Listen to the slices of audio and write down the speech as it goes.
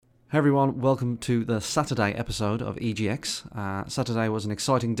Hey everyone, welcome to the Saturday episode of EGX. Saturday was an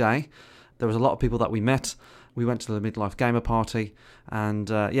exciting day. There was a lot of people that we met. We went to the Midlife Gamer party, and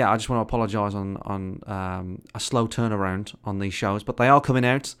I just want to apologise on a slow turnaround on these shows, but they are coming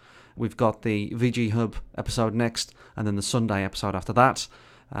out. We've got the VG Hub episode next, and then the Sunday episode after that.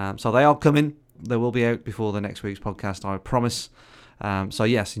 So they are coming. They will be out before the next week's podcast, I promise. So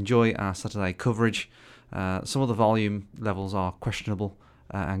yes, enjoy our Saturday coverage. Some of the volume levels are questionable.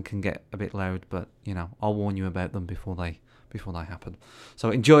 And can get a bit loud, but I'll warn you about them before they happen. So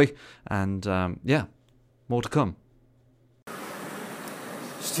enjoy, and more to come.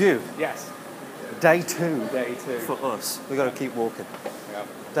 Stu. Yes. Day two. Day two for us. We got to keep walking. Yeah.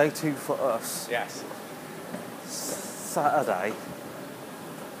 Day two for us. Yes. Saturday.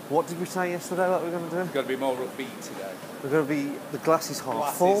 What did we say yesterday that we're going to do? We've got to be more upbeat today. We're going to be the glass is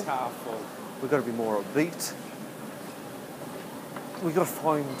half full. Glass is half full. We've got to be more upbeat. We've got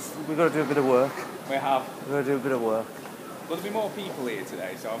to do a bit of work. We have. We've got to do a bit of work. Well, there'll be more people here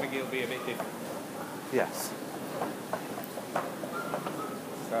today, so I think it'll be a bit different. Yes.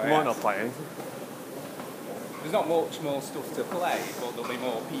 So, We might not play anything. There's not much more stuff to play, but there'll be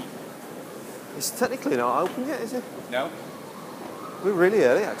more people. It's technically not open yet, is it? No? We're really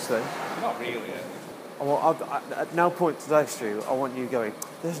early, actually. Not really. At no point today, Stu, I want you going,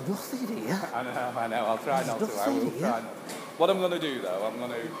 there's nothing here. I know. I'll try not to. I will try not to. What I'm going to do, though,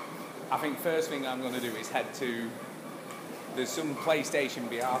 I think first thing I'm going to do is head to, there's some PlayStation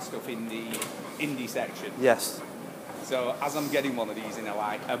VR stuff in the indie section. Yes. So as I'm getting one of these in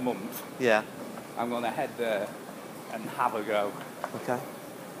a month, Yeah. I'm going to head there and have a go. Okay.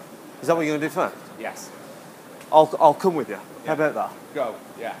 Is that what you're going to do first? Yes. I'll come with you. Yeah. How about that? Go,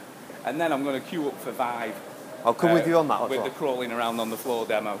 yeah. And then I'm going to queue up for Vive. I'll come with you on that as with well. the crawling around on the floor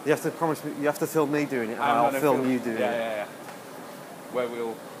demo. You have to promise me, you have to film me doing it, and I'll film you doing it. Yeah. Where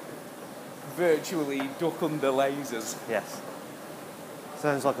we'll virtually duck under lasers. Yes.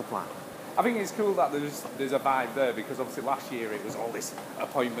 Sounds like a plan. I think it's cool that there's a Vive there, because obviously last year it was all this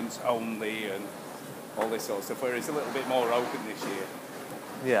appointments only and all this sort of stuff, where it's a little bit more open this year.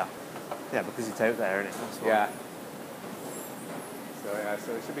 Yeah. Yeah, because it's out there, isn't it? That's why. Yeah.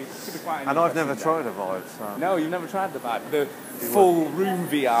 So it should be quite. And I've never tried a Vive. So. No, you've never tried the Vive. The full room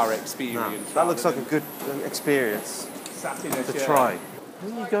VR experience. No, that looks like a good experience Sat in a to chair. try.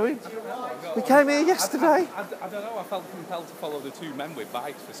 Where are you going? We came here yesterday. I don't know. I felt compelled to follow the two men with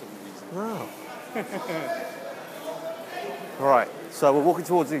bikes for some reason. Oh. Right. So we're walking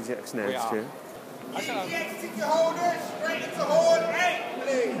towards EGX now, We are. Stu. EGX ticket holders, straight into hall 8,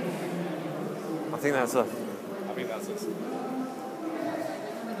 please. I think that's a. I think that's us.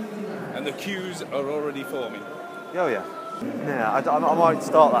 And the queues are already forming. Oh yeah. Yeah, I might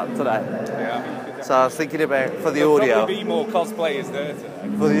start that today. Yeah, I mean, you could So I was thinking about for the There'll audio. probably be more cosplayers there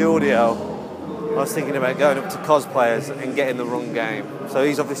today. For the audio, I was thinking about going up to cosplayers and getting the wrong game. So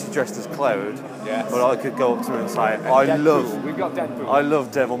he's obviously dressed as Cloud, Yes. but I could go up to him and say, We've got Deadpool. I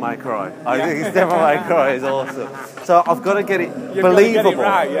love Devil May Cry. I think his Devil May Cry is awesome. So I've got to get it You've believable.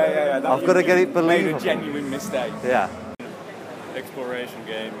 Got to get it right. Yeah. I've got to get it Made believable. a genuine mistake. Yeah. Exploration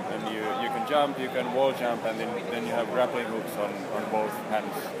game, and you can jump, you can wall jump, and then you have grappling hooks on both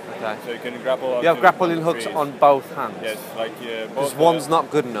hands. Okay. So you can grapple. You have grappling hooks on both hands. Yes, like Because both. one's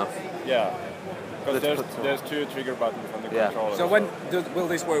not good enough. Yeah. Because Let's put there's two trigger buttons on the Yeah. controller. So will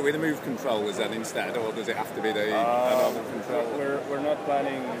this work with the move controllers then instead, or does it have to be the normal controller? We're not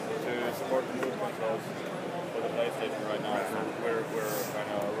planning to support the move controls for the PlayStation right now. So we're kind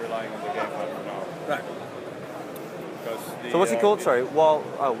of relying on the gamepad for now. Right. So what's it called? Sorry,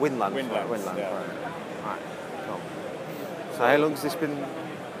 Windland. Windlands, Windland. yeah. Right. Cool. So how long's this been?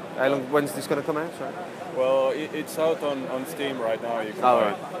 When's this going to come out? Sorry. Well, it's out on Steam right now. You can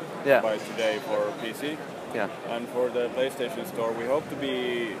buy it today for PC. Yeah. And for the PlayStation Store, we hope to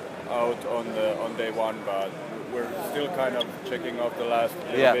be out on day one, but we're still kind of checking off the last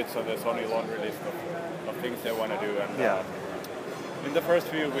little bits of the Sony laundry list of things they want to do. And in the first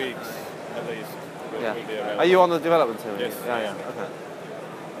few weeks, at least, will be available. Are you on the development team? Yes. Yeah.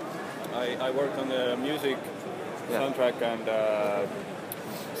 Okay. I worked on the music, soundtrack, and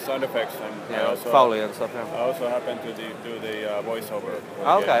sound effects, and I also, Foley and stuff. Yeah. I also happen to do the voiceover. for the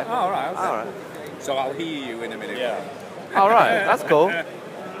Okay. game. Oh, all right. Okay. All right. So I'll hear you in a minute. Yeah. All right. That's cool. Yeah,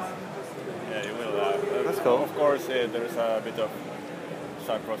 you will. That's cool. Of course, there's a bit of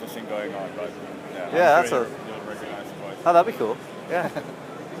sound processing going on, but Yeah, I'm sure you'll recognize the voice. Oh, that'd be cool. Yeah.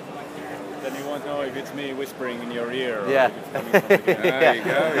 Then you won't know if it's me whispering in your ear. Or Yeah. if it's coming from the game. There you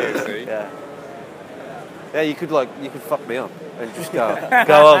go. You see. Yeah. Yeah, you could fuck me up and just go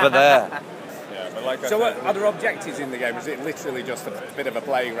over there. Yeah, like I So said, are there objectives in the game? Is it literally just a bit of a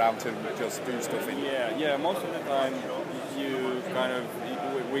playground to just do stuff in? yeah. Most of the time, you kind of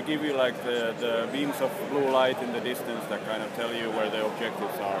we give you like the beams of blue light in the distance that kind of tell you where the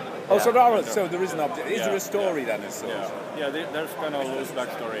objectives are. Oh, so there is an object. Is there a story then as such? There's kind of a loose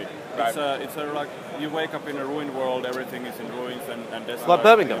backstory. Right. It's a like you wake up in a ruined world, everything is in ruins and desolate. Like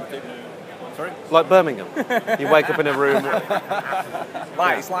Birmingham. Sorry? Like Birmingham. You wake up in a room.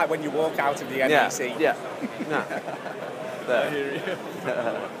 Like it's like when you walk out of the NEC. Yeah. No.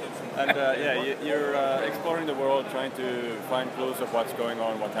 And you're exploring the world, trying to find clues of what's going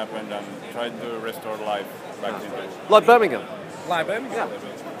on, what happened, and trying to restore life back into it. Like Birmingham. Like Birmingham.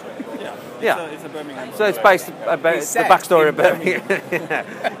 Yeah. It's a Birmingham. So it's based about the set backstory in of Birmingham.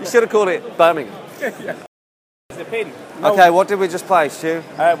 Yeah. You should have called it Birmingham. The pin. Okay, what did we just play, Stu?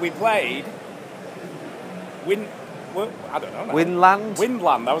 We played I don't know. Windland?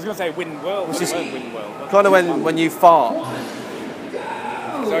 Windland. I was going to say Wind World. Which is Wind World. kind of when you fart.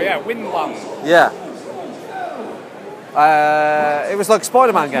 So yeah, Windland. Yeah. It was like a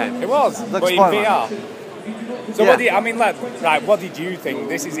Spider-Man game. It was, Like but in Spider-Man. VR. So Yeah. what did you think?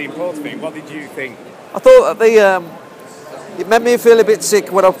 This is the important thing. What did you think? I thought it made me feel a bit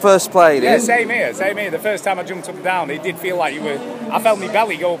sick when I first played Yeah, it. same here. The first time I jumped up and down, it did feel like I felt my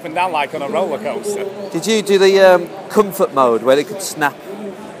belly go up and down like on a roller coaster. Did you do the comfort mode where it could snap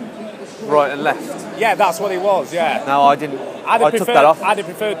right and left? Yeah, that's what it was, yeah. No, I didn't. I took that off. I'd have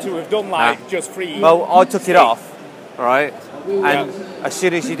preferred to have done just free. Well, I took it off, right? And as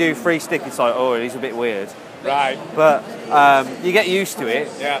soon as you do free stick, it's like, oh, it is a bit weird. Right. But you get used to it.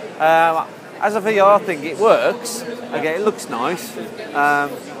 Yeah. As a VR thing, it works. Okay, it looks nice.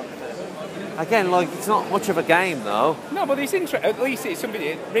 Again, like it's not much of a game though. No, but it's interesting. At least it's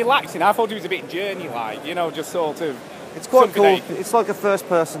something relaxing. I thought it was a bit journey-like, just sort of. It's quite cool. That It's like a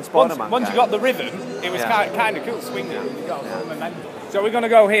first-person Spider-Man Once game. you got the rhythm, it was kind of cool swinging. You got some momentum. So we're going to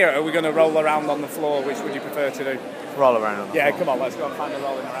go here, or are we going to roll around on the floor? Which would you prefer to do? Roll around on the floor. Come on, let's go and find a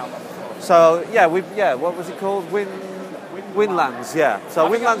rolling around on the floor. So what was it called? Windlands, yeah. So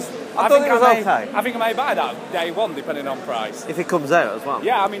Windlands, I thought it was okay. I think I may buy that day one, depending on price. If it comes out as well.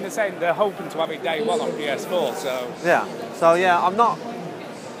 Yeah, I mean they're hoping to have it day one on PS4, so. Yeah. So yeah, I'm not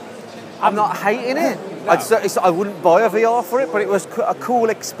hating it. No. I wouldn't buy a VR for it, but it was a cool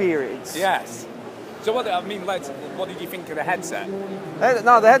experience. Yes. So what did you think of the headset?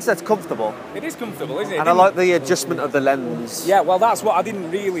 No, the headset's comfortable. It is comfortable, isn't it? And I like the adjustment of the lens. Yeah, well that's what I didn't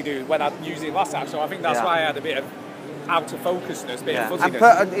really do when I used it last time, so I think that's why I had a bit of out of focusness, bit of fuzziness.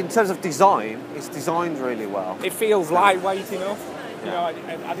 And in terms of design, it's designed really well. It feels lightweight enough. I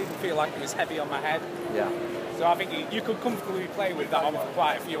didn't feel like it was heavy on my head. Yeah. So I think you could comfortably play with that on for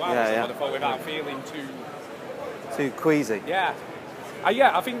quite a few hours, I would have thought, without feeling too queasy. Yeah.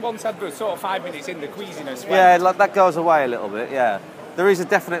 I think once I'd been sort of 5 minutes in, the queasiness went. Yeah, like that goes away a little bit, yeah. There is a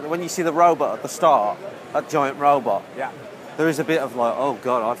definite, when you see the robot at the start, that giant robot, there is a bit of like, oh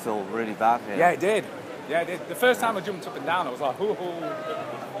God, I feel really bad here. Yeah, it did. Yeah, it did. The first time I jumped up and down, I was like, hoo hoo.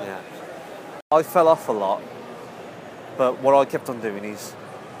 Yeah. I fell off a lot, but what I kept on doing is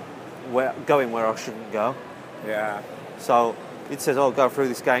going where I shouldn't go. Yeah. So it says, oh, go through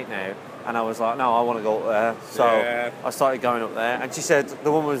this gate now. And I was like, no, I want to go up there. So I started going up there. And she said,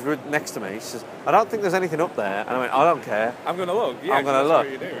 the woman was next to me. She says, I don't think there's anything up there. And I went, I don't care. I'm going to look. Yeah, I'm going to look.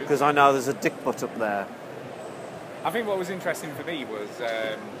 Because I know there's a dick butt up there. I think what was interesting for me was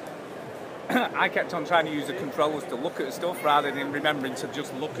I kept on trying to use the controllers to look at stuff rather than remembering to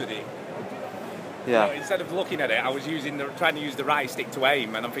just look at it. Yeah. Instead of looking at it, I was trying to use the right stick to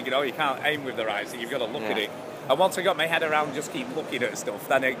aim. And I'm thinking, oh, you can't aim with the right stick. You've got to look at it. And once I got my head around just keep looking at stuff,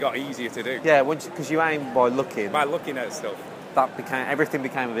 then it got easier to do. Yeah, because you aim by looking. By looking at stuff. Everything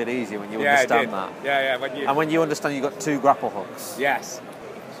became a bit easier when you understand that. Yeah. And when you understand you've got 2 grapple hooks. Yes.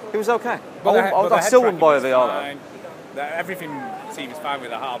 It was okay. But I still wouldn't buy a VR though. Everything seems fine with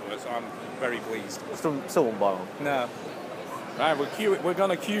the hardware, so I'm very pleased. Still wouldn't buy one. No. Right, we're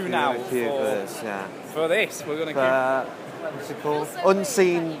going to queue now for this, yeah. For this, we're going to queue. What's it called?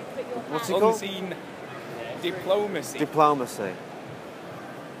 Unseen. What's it called? Unseen Diplomacy. Diplomacy.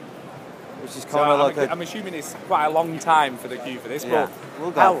 Which is kind of like I'm assuming it's quite a long time for the queue for this, but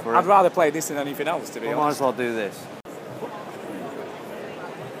we'll go for it. I'd rather play this than anything else, to be honest. Might as well do this.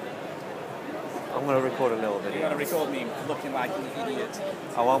 I'm going to record a little video. You're going to record me looking like an idiot.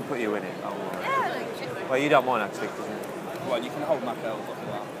 I won't put you in it. Well, you don't mind actually. Well, you can hold my belt up a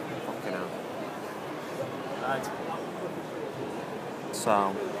lot. Fucking hell. Right.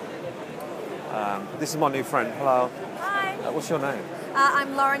 So, this is my new friend. Hello. Hi. What's your name?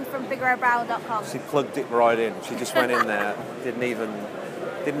 I'm Lauren from BigRedBrow.com. She plugged it right in. She just went in there, didn't even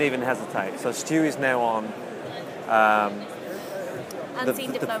Didn't even hesitate. So Stu is now on...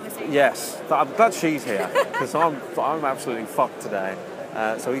 Unseen diplomacy. Yes. I'm glad she's here, because I'm absolutely fucked today.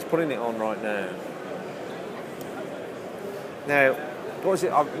 So he's putting it on right now. Now, what was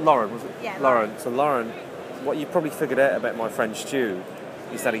it? Lauren, was it? Yeah, Lauren. So Lauren, what you probably figured out about my friend Stu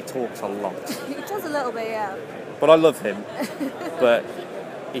is that he talks a lot. He does a little bit, yeah. But I love him. But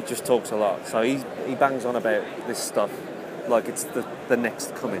he just talks a lot. So he bangs on about this stuff like it's the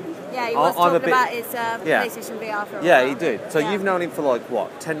next coming. Yeah, he was talking about his PlayStation VR for a while. Yeah, he did. So you've known him for like,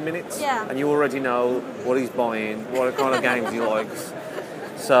 what, 10 minutes? Yeah. And you already know what he's buying, what kind of games he likes.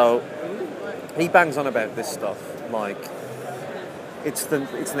 So he bangs on about this stuff like it's the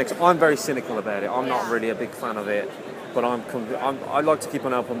next. I'm very cynical about it. I'm not really a big fan of it, but I like to keep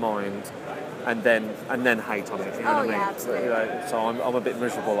an open mind and then hate on it. You know what I mean? Absolutely. So I'm a bit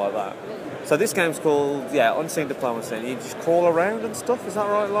miserable like that. So this game's called Unseen Diplomacy. And you just crawl around and stuff. Is that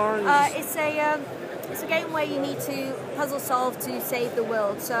right, Lauren? It's a game where you need to puzzle solve to save the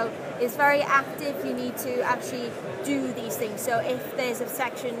world. So it's very active. You need to actually do these things. So if there's a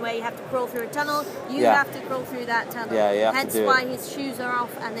section where you have to crawl through a tunnel, you have to crawl through that tunnel. Yeah, you have Hence to do why it. his shoes are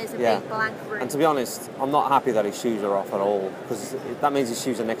off and there's a big blank room. And to be honest, I'm not happy that his shoes are off at all, because that means his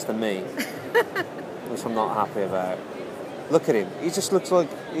shoes are next to me, which I'm not happy about. Look at him. He just looks like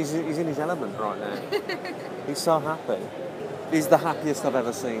he's in his element right now. He's so happy. He's the happiest I've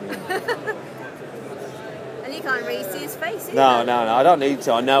ever seen him. And you can't really see his face either. No, I don't need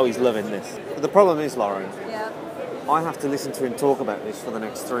to. I know he's loving this. But the problem is, Lauren, I have to listen to him talk about this for the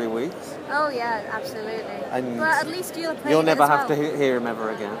next 3 weeks. Oh yeah, absolutely. And but at least you'll play you'll it never as have well. to hear him ever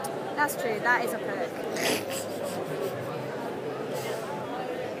again. That's true. That is a perk.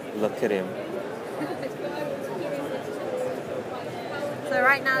 Look at him. So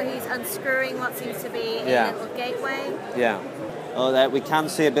right now he's unscrewing what seems to be a little gateway. Yeah. Oh, there we can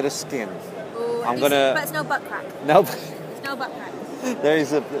see a bit of skin. Ooh, but it's no butt crack. Nope. There's no butt crack. There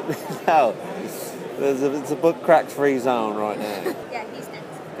is a no. It's a butt crack free zone right now. Yeah, he's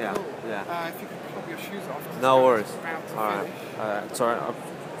next. Yeah. If you could pop your shoes off. No worries. All Alright. It's alright. I'm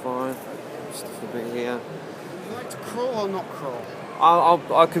fine. Just a bit here. Would you like to crawl or not crawl?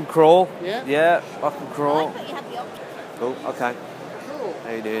 I can crawl. Yeah? Yeah, I can I crawl. like that you had the option. Cool. Okay. Cool.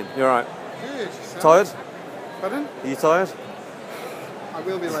 How you doing? You alright? Good. Tired? Pardon? Are you tired? I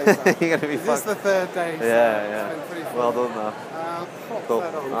will be later. You're gonna be This is fucked. the third day. So Yeah. It's been pretty fun. Well done, though. Pop Cool.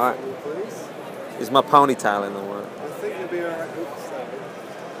 that on All right. for me, please. Is my ponytail in the way? I think you'll be alright. Oops, sorry.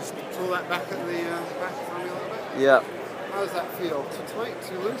 Just pull that back at the back for me a little bit. Yeah. How does that feel? Too tight?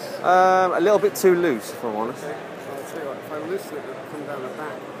 Too loose? A little bit too loose, if I'm honest. Okay. I'll tell you what, if I loosen it, it'll come down the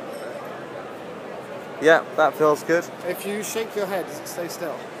back. Yeah, that feels good. If you shake your head, does it stay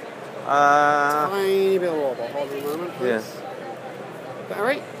still? Uh, Tiny bit of wobble. Hold on a moment, please. Yeah. Is that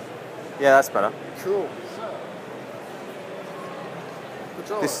alright? Yeah, that's better. Cool.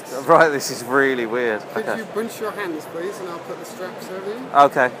 Controls. This is really weird. Could Okay. you bunch your hands, please, and I'll put the straps over you?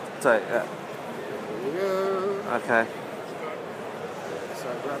 Okay. So, yeah. There we go. Okay. So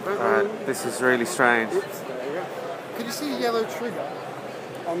grab that Alright. one. This is really strange. Oops, there you go. Could you see a yellow trigger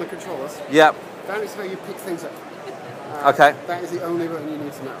on the controllers? Yep. That is how you pick things up. Okay. That is the only button you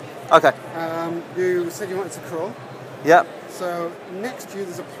need to know. Okay. You said you wanted to crawl. Yep. So next to you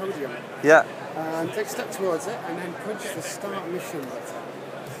there's a podium. Yeah. Take a step towards it and then punch the start mission button.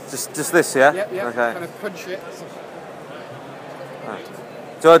 Just this, yeah? Yep. Okay. Kind of punch it.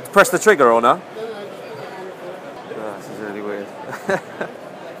 Do I press the trigger or no? No. Oh, this is really weird.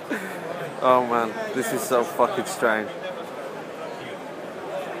 Oh man, this is so fucking strange.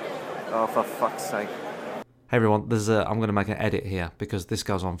 Oh, for fuck's sake. Hey everyone, I'm going to make an edit here because this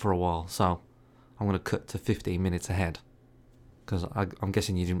goes on for a while, so I'm going to cut to 15 minutes ahead. Because I'm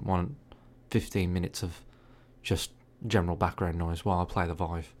guessing you didn't want 15 minutes of just general background noise while I play the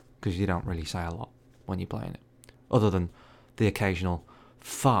Vive, because you don't really say a lot when you're playing it, other than the occasional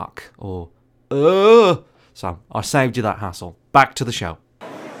fuck or So I saved you that hassle. Back to the show.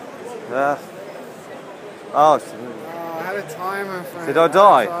 I had a timer, friend. Did I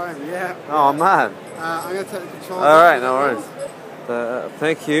die? Yeah. Oh man. I'm going to take the controls. Alright, no worries.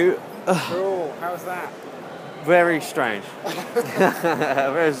 Thank you. Cool. How's that? Very strange.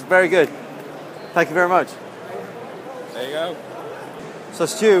 Very good. Thank you very much. There you go. So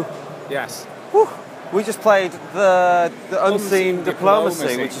Stu, Yes. we just played the Unseen Diplomacy,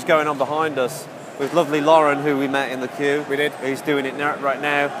 Diplomacy. which is going on behind us, with lovely Lauren, who we met in the queue. We did. He's doing it right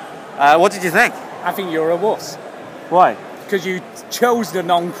now. What did you think? I think you're a wuss. Why? Because you chose the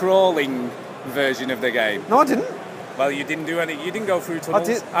non-crawling version of the game. No, I didn't. Well, you didn't do any. You didn't go through tunnels.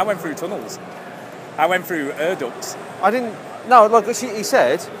 did. I went through tunnels. I went through air ducts. I didn't. No, like he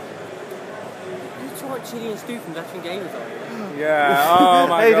said. You try chili and stew from Veteran Gamers, are you? Yeah. Oh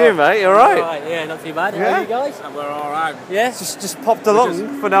my How you doing, mate? You all right? Alright, yeah, not too bad. Yeah? How are you guys? We're all right. Yeah. Just popped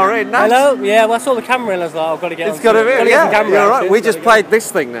along for no reason. Hello. Yeah, well, I saw the camera and I was like, I've got to get. It's got to be. Get Yeah, some camera you're right. action. We just played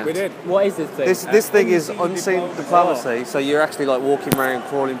this thing now. We did. What is this thing? This thing is unseen diplomacy. So you're actually like walking around,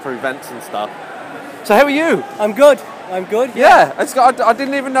 crawling through vents and stuff. So how are you? I'm good. I'm good. Yeah, I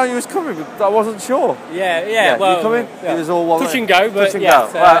didn't even know you was coming. I wasn't sure. Yeah. Well, you coming? yeah. It was all one touch way. and go, but Touch and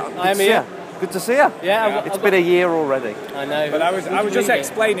yes, go. Well, I am good to see here. you. Good to see you. Yeah, It's been a year already. I know. But I was just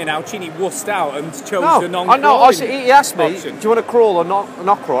explaining how Chini wussed out and chose the No, non-crawling he asked me, option. do you want to crawl or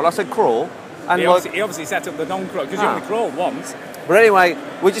not crawl? I said crawl. And He like, obviously set up the non-crawl because you only crawled once. but anyway,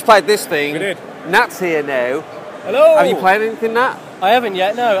 we just played this thing. We did. Nat's here now. Hello. Have you played anything, Nat? I haven't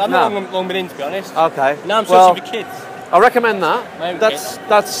yet. No, I'm No. not long been in, to be honest. Okay. Now I'm well, searching for kids. I recommend that. My own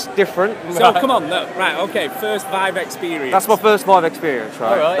That's different. So come on, no, right, okay, first Vive experience. That's my first live experience,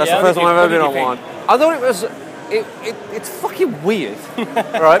 right? Alright, That's yeah. the first time I've What ever did been on you one. think? I thought it was, it's fucking weird,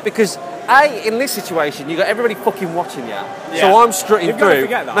 right? Because in this situation, you got everybody fucking watching you. So I'm strutting You've gotta through,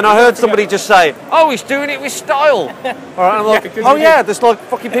 forget that. and You've I gotta heard somebody forget just say, "Oh, he's doing it with style." All right, I'm like, because "Oh you yeah, there's like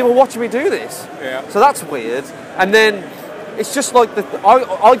fucking people watching me do this." Yeah. So that's weird. And then it's just like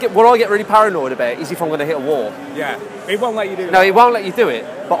I get really paranoid about is if I'm going to hit a wall. Yeah, it won't let you do No, that. he won't let you do it,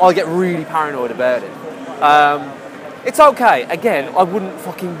 but I get really paranoid about it. It's okay. Again, I wouldn't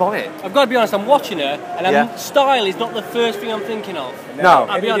fucking buy it. I've got to be honest. I'm watching her, and Yeah. style is not the first thing I'm thinking of. No.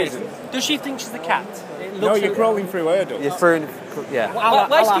 I'll be It honest. isn't. Does she think she's the cat? It No, looks you're crawling through hurdles. You're through, yeah.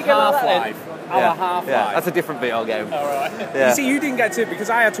 Why should you go like that then? Half-Life. Yeah. Our Half-Life. Yeah, that's a different video game. All right. Yeah. You see, you didn't get to it because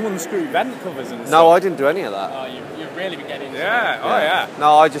I had to unscrew vent covers and stuff. No, I didn't do any of that. Oh, you've really been getting into Yeah, oh yeah.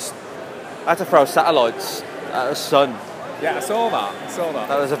 No, I had to throw satellites at the sun. Yeah, I saw that.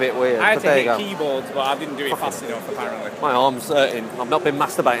 That was a bit weird. I had but to there you hit go. keyboards, but I didn't do it fast enough, apparently. My arm's hurting. I've not been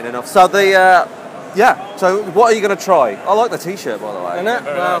masturbating enough. So yeah. So what are you going to try? I like the t-shirt, by the way. And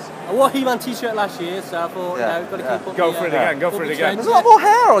well, I wore a He-Man t-shirt last year, so I thought, Yeah, got to yeah. keep up. Go the, for it again, go for it again. There's a lot more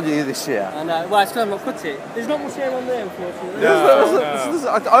hair on you this year. And well, it's because I've not cut it. There's not much hair on there, unfortunately.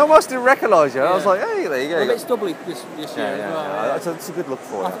 I almost didn't recognise you. I was like, hey, there you go. I'm a bit stubbly this year as well. That's a good look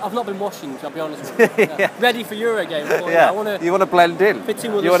for you. I've not been washing, I'll be honest with you. Ready for Euro game. Yeah, I want to you want to blend in. fit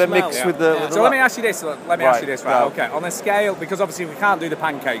in with You the want to smell. mix with the. Yeah. With So the let me ask you this. Right. Go. Okay, on a scale, because obviously we can't do the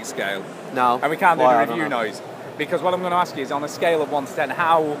pancake scale, No. and we can't do Why? the I don't review know. noise, because what I'm going to ask you is on a scale of 1 to 10,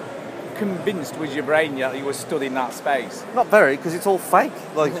 how convinced was your brain that you were stood in that space? Not very, because it's all fake.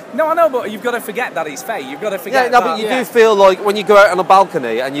 Like. No, I know, but you've got to forget that it's fake. You've got to forget Yeah, no, that. but you do feel like when you go out on a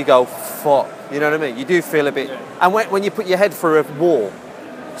balcony and you go, fuck, you know what I mean? You do feel a bit. And when you put your head through a wall,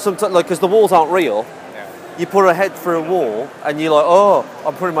 sometimes, like, because the walls aren't real, you put a head through a wall and you're like, oh,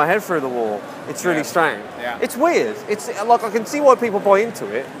 I'm putting my head through the wall. It's really strange. Yeah. It's weird. It's like, I can see why people buy into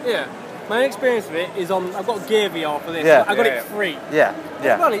it. Yeah. My experience with it is I've got Gear VR for this. Yeah. I got Yeah. it free. Yeah,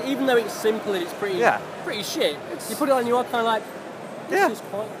 yeah. Funny, even though it's simple and it's pretty shit, you put it on, you are kind of like, this Yeah. is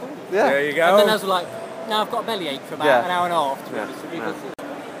quite cool. Yeah. There you go. And then I was like, now I've got a bellyache for about Yeah. an hour and a half to be Yeah. honest with you.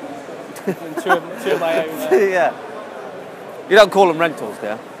 And two of my own. Yeah. You don't call them rentals, do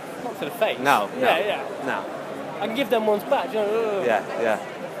you? Not to the face. No. Yeah. No. I can give them ones back. You know,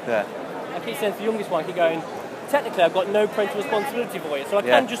 Yeah. I keep saying to the youngest one, I keep going, technically I've got no parental responsibility for you, so I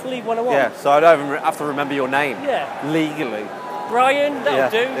Yeah. can just leave when I want. Yeah, so I don't even have to remember your name. Yeah. Legally. Brian, that'll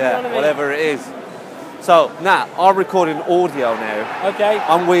do. Yeah, You know what I mean? whatever it is. So, Nat, I'm recording audio now. Okay.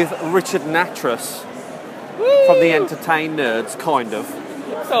 I'm with Richard Natras from the Entertain Nerds, kind of.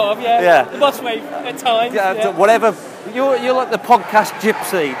 Sort of, yeah. Yeah. The boss wave at times. Yeah, whatever. You're like the podcast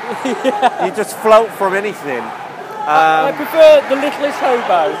gypsy. You just float from anything. I prefer the littlest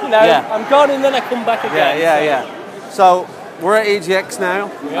hobo. You know, Yeah. I'm gone and then I come back again. Yeah. So, we're at EGX now.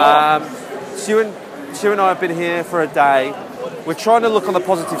 Yeah. Stu and I have been here for a day. We're trying to look on the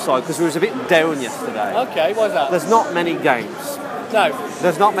positive side because we was a bit down yesterday. Okay, why's that? There's not many games. No.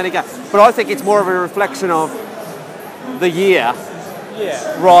 There's not many games. But I think it's more of a reflection of the year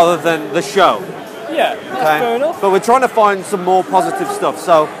Yeah. rather than the show. Yeah, that's fair enough. But we're trying to find some more positive stuff.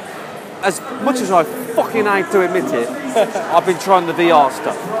 So, as much as I fucking hate to admit it, I've been trying the VR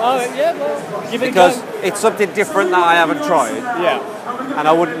stuff. Oh, yeah, well, give it Because a go. it's something different that I haven't tried. Yeah. And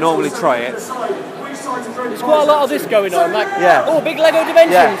I wouldn't normally try it. There's quite a lot of this going on. Like, Yeah. oh, big Lego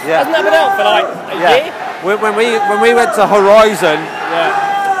Dimensions. Yeah. Hasn't that been out for like a year? When we went to Horizon,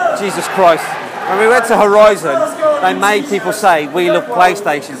 Yeah. Jesus Christ, when we went to Horizon, they made people say, we love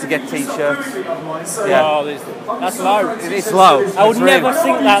PlayStation to get t-shirts. Yeah. Oh, that's low. It's low. I would It's really- never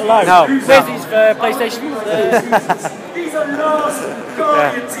think that low. No. Where's these for PlayStation? These are last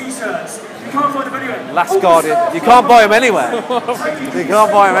Guardian t-shirts. Last Guardian. You can't buy them anywhere. You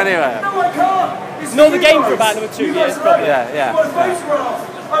can't buy them anywhere. Not the game for about another 2 years, probably. Yeah.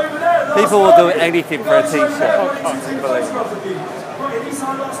 People will do anything for a t-shirt.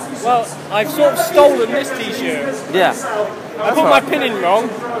 Well, I've sort of stolen this t-shirt. Yeah. I put my pin in wrong,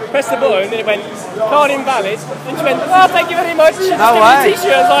 pressed the button, and it went, card invalid. And she went, oh, thank you very much. No way.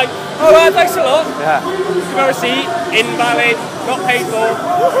 T-shirt. I was like, oh, well, thanks a lot. Yeah. No receipt, invalid, not paid for.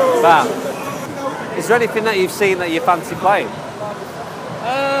 Wow. Is there anything that you've seen that you fancy playing?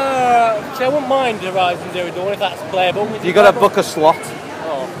 So I wouldn't mind Horizon Zero Dawn if that's playable. You got to book a slot.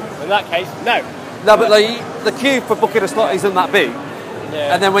 Oh, in that case, no. No, but like, the queue for booking a slot isn't that big.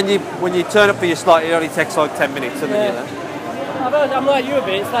 Yeah. And then when you turn up for your slot, it only takes like 10 minutes, and then you're there. I'm like you a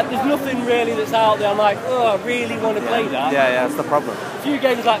bit. It's like there's nothing really that's out there. I'm like, oh, I really want to play that. Yeah, that's the problem. A few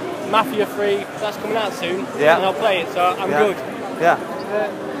games like Mafia 3, that's coming out soon. Yeah. And I'll play it, so I'm good. Yeah.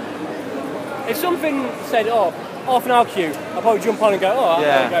 If something said, oh, half an hour queue, I'll probably jump on and go, oh,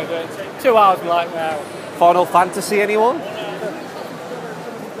 Yeah. I'm going to go do it. 2 hours, I'm like, wow. Final Fantasy, anyone?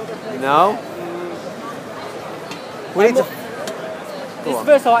 No? We need to... It's the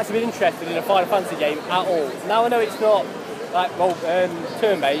first time I've actually been interested in a Final Fantasy game at all. Now I know it's not like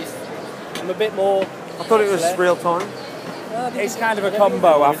turn-based. I'm a bit more. I thought it was real time. It's kind of a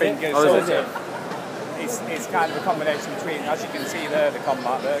combo, I think. Oh, is it? It's kind of a combination between, as you can see there, the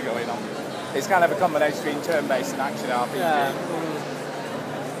combat there going on. It's kind of a combination between turn-based and action RPG. Yeah.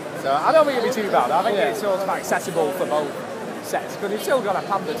 So I don't think it'll be too bad. I think it's sort of accessible for both sets, because you've still got to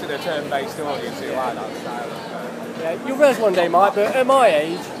pander to the turn-based audience who like that style. Yeah, you'll realise one day, Mike, but at my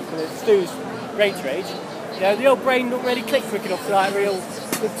age, Stu's greater age, the old brain don't really click quick enough to like real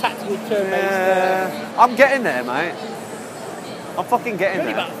good tactical turn-based. I'm getting there, mate. I'm fucking getting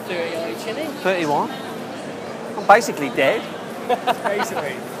Only there. about 30 age, isn't he? 31. I'm basically dead.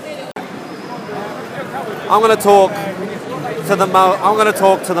 Basically. I'm going to talk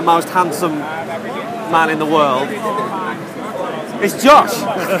to the most handsome man in the world. It's Josh.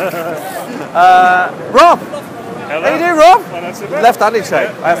 Rob. Hello. How you doing, Rob? Well, not too bad. Left-handed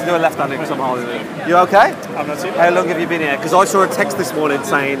shake. I have to do a left-handed because I'm holding it. You okay? I'm not too bad. How long have you been here? Because I saw a text this morning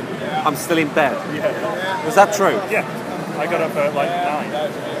saying I'm still in bed. Yeah. Was that true? Yeah. I got up at like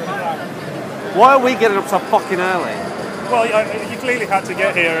 9. Why are we getting up so fucking early? Well, you clearly had to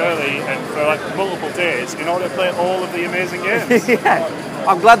get here early and for like multiple days in order to play all of the amazing games. Yeah.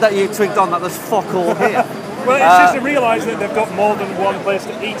 I'm glad that you twigged on that there's fuck all here. Well, it's just to realise that they've got more than one place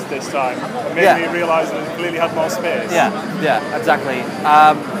to eat this time. It made me realise that they clearly had more space. Yeah, exactly.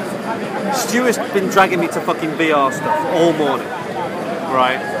 Stu has been dragging me to fucking VR stuff all morning.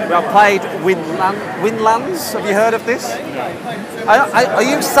 Right. I played Windlands. Have you heard of this? Are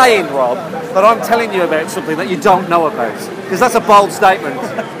you saying, Rob, that I'm telling you about something that you don't know about? Because that's a bold statement.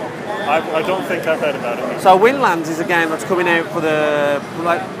 I don't think I've heard about it. So Windlands is a game that's coming out for the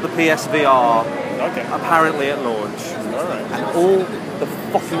PSVR. Okay. Apparently at launch. Alright. And all the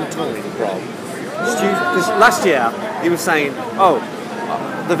fucking time, Rob. Because last year he was saying,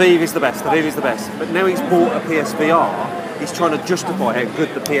 the Vive is the best, But now he's bought a PSVR, he's trying to justify how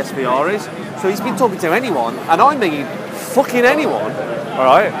good the PSVR is. So he's been talking to anyone, and I mean fucking anyone,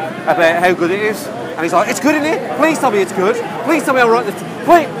 alright, about how good it is. And he's like, it's good in it? Please tell me it's good. Please tell me I'm right.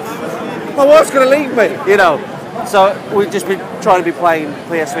 Wait, my wife's going to leave me, you know. So we've just been trying to be playing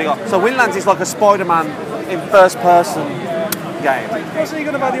PSVR. So Windlands is like a Spider-Man in first-person game. Wasn't he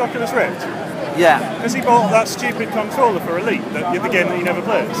going to buy the Oculus Rift? Yeah. Because he bought that stupid controller for Elite, the game that he never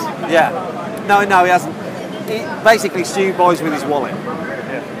plays. Yeah. No, he hasn't. Basically, Stu buys with his wallet.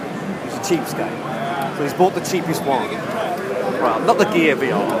 Yeah. He's a cheapskate. So he's bought the cheapest one. Well, not the Gear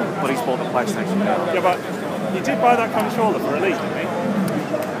VR, but he's bought the PlayStation VR. Yeah, but he did buy that controller for Elite, didn't he?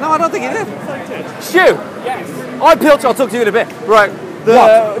 No, I don't think he did. I thought he did. Stu! Yes. I'll talk to you in a bit. Right.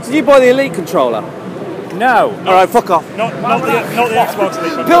 Did you buy the Elite controller? No. Alright, fuck off. Not the Xbox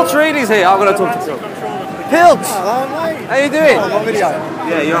Elite controller. Pilch Reedy's here. I'm going to talk to you. Pilch! Hello, mate. How you doing? I'm on video.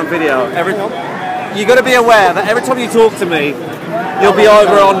 Yeah, you're on video. You got to be aware that every time you talk to me, you'll be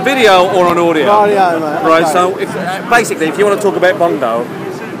either on video or on audio. Radio, mate. Right, Okay. so basically, if you want to talk about Bongo,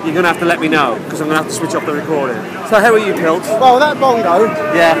 you're going to have to let me know, because I'm going to have to switch off the recording. So how are you, Pilch? Well, that bongo.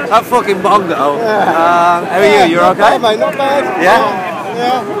 Yeah, that fucking Bongo. How are you? You're not okay? Bad, mate, not bad. Yeah?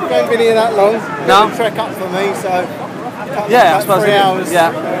 Yeah, haven't been here that long. No? Bit of a trek up for me, so. Yeah, I about suppose 3 it is. hours.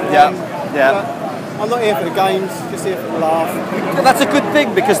 Yeah. I'm not here for the games, just here for the laugh. Well, that's a good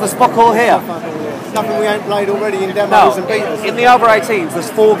thing, because there's fuck all here. Nothing we ain't played already in No, demos and betas. in the over 18s, there's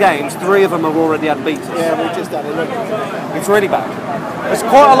 4 games, 3 of them have already had betas. Yeah, we just had a look. It's really bad. There's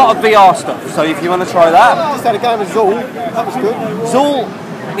quite a lot of VR stuff, so if you want to try that. Just had a game of Zool, that was good. Zool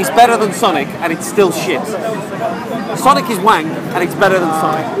is better than Sonic, and it's still shit. Sonic is wank, and it's better than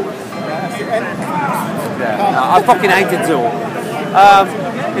Sonic. Yeah, no, I fucking hated Zool.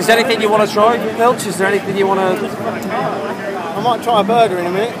 Is there anything you want to try, Filch? Is there anything you want to... I might try a burger in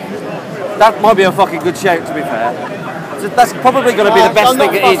a minute. That might be a fucking good shout, to be fair. So that's probably going to be the best thing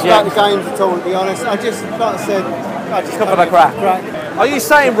at EGX. I'm not fussed about the games at all, to be honest. I just, like I said, I just come for the crack. Are you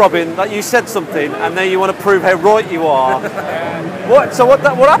saying, Robin, that you said something and then you want to prove how right you are? What? So what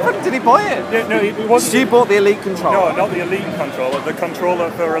happened? Did he buy it? Yeah, no, he wasn't. So you bought the Elite controller? No, not the Elite controller. The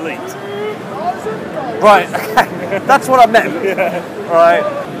controller for Elite. Right. Okay. That's what I meant. Yeah. Right.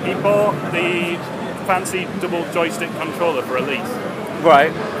 He bought the fancy double joystick controller for Elite.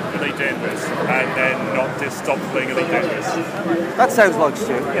 Right. Elite Dangerous, and then not just stop playing Elite Dangerous. That sounds like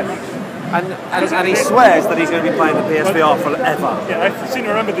Stu. Yeah. And he swears that he's going to be playing the PSVR forever. Yeah, I seem to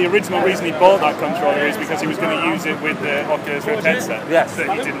remember the original reason he bought that controller is because he was going to use it with the Oculus Rift headset. Yes. That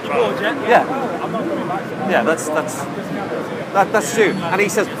he didn't buy. Yeah. Yeah, that's Stu. And he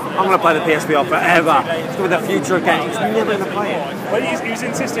says, I'm going to play the PSVR forever. It's going to be the future of games. He's never going to play it. Well, he was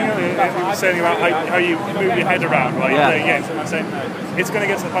insisting on it. He was saying about how you move your head around while you're playing games. And I'm saying, it's going to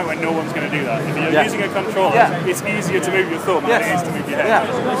get to the point where no one's going to do that. If you're using a controller, it's easier to move your thumb than it is to move your head.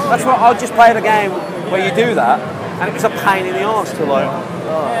 Yeah, that's what I just played a game where you do that, and it was a pain in the arse to like.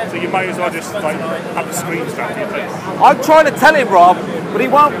 So you might as well just like have a screen strapped to your face. I'm trying to tell him, Rob, but he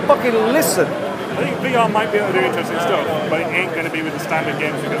won't fucking listen. I think VR might be able to do interesting stuff, but it ain't going to be with the standard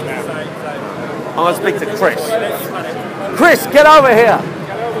games we got now. I'm going to speak to Chris. Chris, get over here.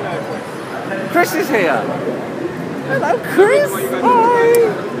 Chris is here. Hello, Chris.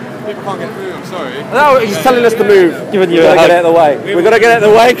 Hi. People can't get through, I'm sorry. No, he's telling us to move, giving you a get out of the way. We've got to get out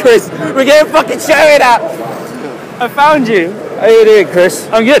of the way, Chris. We're getting fucking shouted at. I found you. How are you doing, Chris?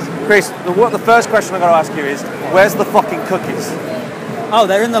 I'm good. Chris, the first question I've got to ask you is, where's the fucking cookies? Oh,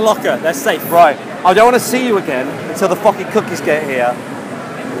 they're in the locker. They're safe. Right. I don't want to see you again until the fucking cookies get here,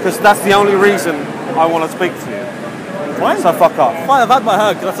 because that's the only reason I want to speak to you. What? So fuck off. Fine, I've had my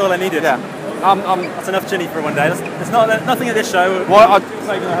hug. That's all I needed. Yeah. That's enough chili for one day. There's nothing at this show.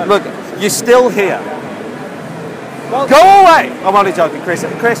 Look, you're still here. Well, go away! I'm only joking, Chris.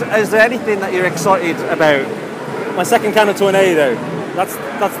 Chris, is there anything that you're excited about? My second can of Tornado. That's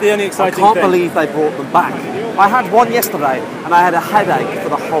the only exciting thing. I can't believe they brought them back. I had one yesterday, and I had a headache for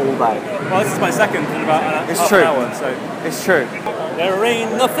the whole day. Well, this is my second in about an hour. So it's true. There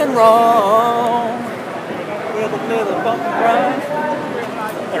ain't nothing wrong with a little bump ride.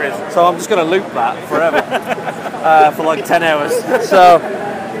 There is. So I'm just going to loop that forever for like 10 hours. So,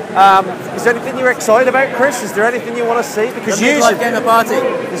 is there anything you're excited about, Chris? Is there anything you want to see? Because the Midlife Gamer party.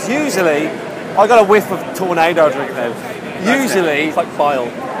 Because usually, I got a whiff of Tornado drink now. Usually, it's like bile.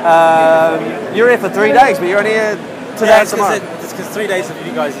 You're here for 3 days, but you're only here today and tomorrow. It's because 3 days of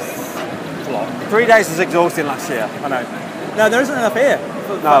you guys is a lot. 3 days was exhausting last year. I know. No, there isn't enough here.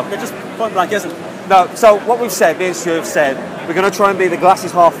 No. They're just point blank isn't. No, so what we've said, me and Stu have said, we're going to try and be the glass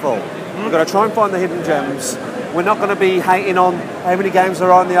is half full. We're going to try and find the hidden gems. We're not going to be hating on how many games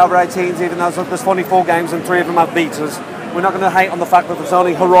there are in the over 18s, even though there's only 4 games and 3 of them have betas. We're not going to hate on the fact that there's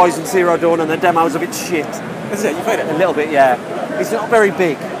only Horizon Zero Dawn and the demo's a bit shit. Is it? You played it? A little bit, yeah. It's not very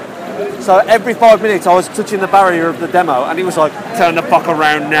big. So every 5 minutes I was touching the barrier of the demo and it was like, turn the fuck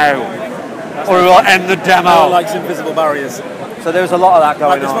around now. Or we'll end the demo. No one likes invisible barriers. So there's a lot of that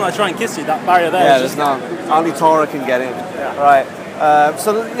going this on. one I try and kiss you, that barrier there. Yeah, there's no. Only Tora can get in. Yeah. Right.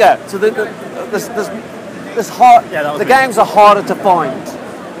 So there's hard. Yeah, the games are harder to find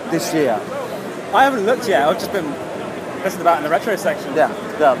this year. I haven't looked yet. I've just been listening about in the retro section. Yeah.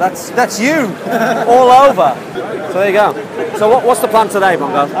 That's you all over. So there you go. So what's the plan today,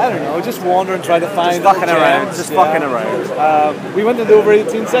 Bongo? I don't know. Just wander and try to find. Just fucking around. We went to the over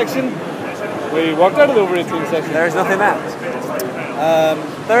 18 section. We walked out of the over 18 section. There is nothing there.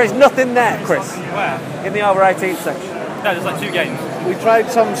 There is nothing there, Chris. Where? In the over 18 section. No, there's like 2 games. We tried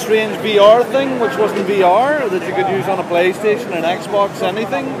some strange VR thing, which wasn't VR, that you could use on a PlayStation, an Xbox,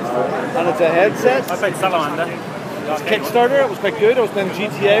 anything, and it's a headset. I played Salamander. It's Kickstarter. It was quite good. I was playing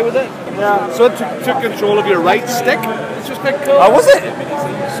GTA with it. Yeah. So it took control of your right stick, which was quite cool. Oh, was it?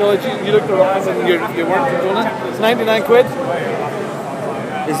 So you looked around and you weren't controlling it. It's 99 quid.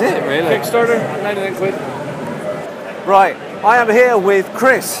 Is it really? Kickstarter, 99 quid. Right, I am here with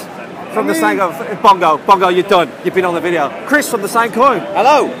Chris from the same Bongo, you're done. You've been on the video. Chris from the same coin.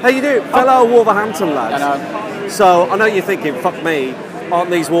 Hello. How you doing? Fellow Wolverhampton lads. I know. So I know you're thinking, fuck me, aren't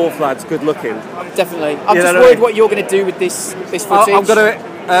these Wolf lads good looking? Definitely. I'm just worried what you're going to do with this footage. I'm going to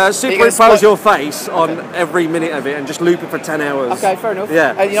superimpose your face on every minute of it and just loop it for 10 hours. Okay, fair enough.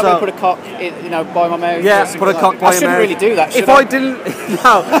 Yeah. And you're not going to put a cock, by my mouth. Yeah, put a cock by your mouth. I shouldn't really do that.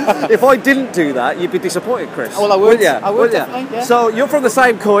 If I didn't do that, you'd be disappointed, Chris. Well, I would. I would definitely. Yeah. So you're from the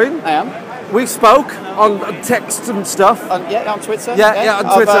same coin. I am. We spoke on text and stuff. On Twitter. Yeah,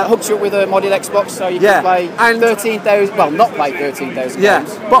 on Twitter. I've hooked you up with a modded Xbox, so you can play 13,000. Well, not play 13,000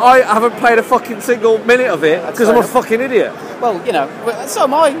 games. But I haven't played a fucking single minute of it because I'm a fucking idiot. Well, so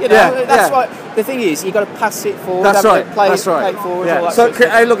am I. That's why the thing is, you got to pass it forward. That's right. Play That's right. it forward. Yeah. All that So, sort of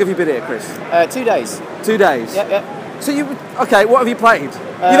stuff. how long have you been here, Chris? 2 days. 2 days. Yeah. So what have you played?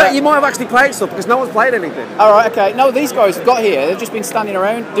 You might have actually played stuff because no one's played anything. All right, okay. No, these guys have got here. They've just been standing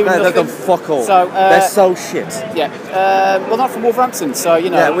around doing nothing. They've done fuck all. So, they're so shit. Yeah. Well, not from Wolverhampton, so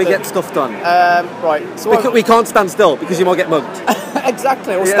Yeah, we get stuff done. Right. So we can't stand still because you might get mugged.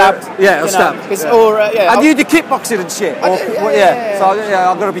 Exactly, or stabbed. Yeah, or stabbed. And you do kickboxing and shit. So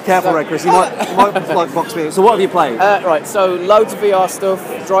I've got to be careful, right, Chris? You might like box me. So what have you played? Right. So loads of VR stuff.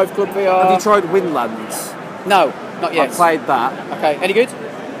 Drive Club VR. Have you tried Windlands? No, not yet. I played that. Okay. Any good?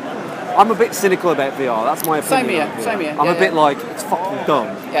 I'm a bit cynical about VR. That's my opinion. Same here. I'm a bit like, it's fucking dumb.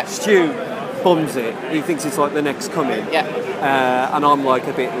 Yeah. Stu bums it. He thinks it's like the next coming. Yeah. And I'm like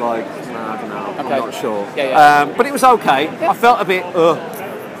a bit like, I don't know. Okay. I'm not sure. Yeah. But it was okay. Yeah. I felt a bit,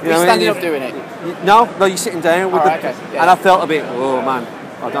 You're standing up doing it? No, you're sitting down with okay. Yeah. And I felt a bit, oh man,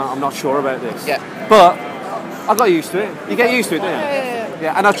 I'm not sure about this. Yeah. But I got used to it. You get used to it, don't you?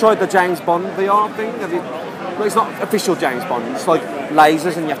 Yeah. And I tried the James Bond VR thing. Well, it's not official James Bond. It's like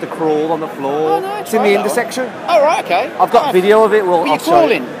lasers and you have to crawl on the floor. Oh, no, it's in the intersection. Oh, right, okay. I've got video of it. Well, Were you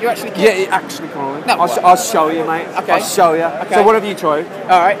crawling? You actually crawling? Yeah, you're actually crawling. No, I'll show you, mate. Okay. I'll show you. Okay. So what have you tried?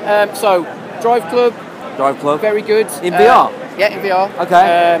 All right. So Drive Club. Very good. In VR? Yeah, in VR.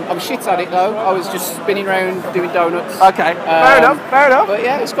 Okay. I'm shit at it though. I was just spinning around doing donuts. Okay. Fair enough. But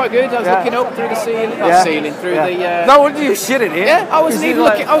yeah, it's quite good. I was looking up through the ceiling. Through the. No wonder you shit in here. Yeah, I wasn't even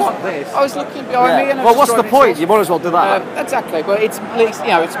looking. I was looking behind me. And well, what's the point? You might as well do that. Exactly. But it's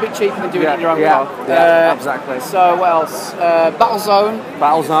it's a bit cheaper than doing it in your own car. Yeah, exactly. So what else?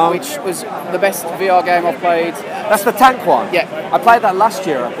 Battlezone, which was the best VR game I've played. That's the tank one. Yeah. I played that last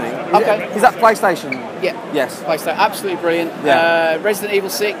year, I think. Is that PlayStation? Yeah. Yes. PlayStation. Absolutely brilliant. Yeah. Resident Evil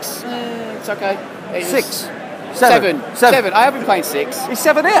 6. It's okay. Seven. I have been playing 6. Is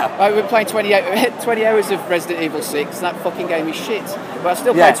 7 here? I've been playing 20 hours of Resident Evil 6. And that fucking game is shit. But I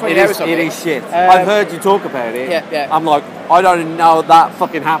still play 20 hours of it. It is shit. I've heard you talk about it. Yeah. I'm like, I don't even know that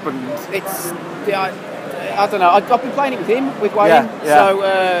fucking happened. It's... I don't know. I've been playing it with him, with Wayne. Yeah.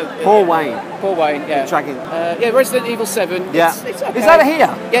 So, Paul Wayne. Yeah. Tracking. Resident Evil 7. Yeah. It's okay. Is that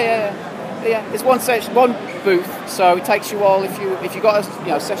here? Yeah. It's one booth, so it takes you a while if you got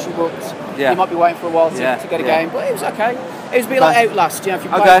a session booked. You might be waiting for a while to get a game, but it was okay. It was a bit like Outlast. If you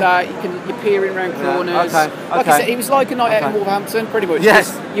play that, you're peering around corners. Like I said, it was like a night out in Wolverhampton, pretty much.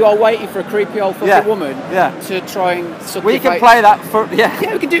 Yes. You are waiting for a creepy old fucking woman to try and suck your can play that for we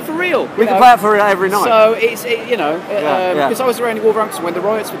can do it for real. We can play it for every night. So because I was around in Wolverhampton when the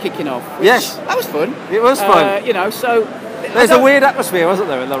riots were kicking off. Yes, that was fun. It was fun. So. There's a weird atmosphere, wasn't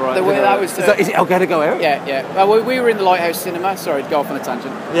there, in the riot? Is it okay to go out? Yeah. Well, we were in the Lighthouse Cinema. Sorry to go off on a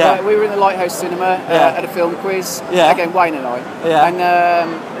tangent. Yeah. We were in the Lighthouse Cinema at a film quiz. Yeah. Again, Wayne and I. Yeah.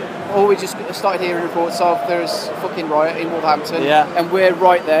 And we just started hearing reports of there's a fucking riot in Wolverhampton. Yeah. And we're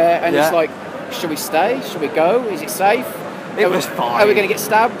right there, and it's like, should we stay? Should we go? Is it safe? It was fine. Are we going to get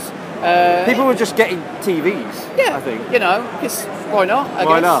stabbed? People were just getting TVs. Yeah. I think. Because why not? I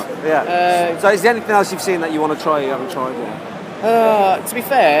why guess. not? Yeah. So is there anything else you've seen that you want to try you haven't tried yet? To be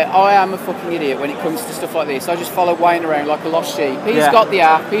fair, I am a fucking idiot when it comes to stuff like this. I just follow Wayne around like a lost sheep. He's got the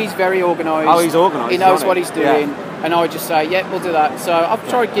app, he's very organised. Oh, he's organised. He knows what he's doing, and I just say, we'll do that. So I've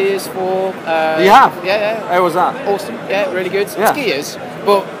tried Gears 4. You have? Yeah. How was that? Awesome. Yeah, really good. Yeah. It's Gears,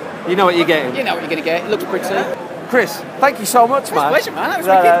 but you know what you're getting. You know what you're going to get. It looks pretty. Chris, thank you so much, man. It was a pleasure, man. That was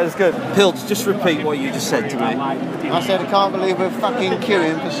really good. That was good. Pilts, just repeat what you just said to me. I said I can't believe we're fucking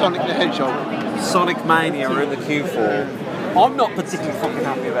queuing for Sonic the Hedgehog. Sonic Mania are in the queue for. I'm not particularly fucking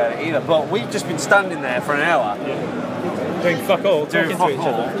happy about it either, but we've just been standing there for an hour. Doing fuck all, talking to each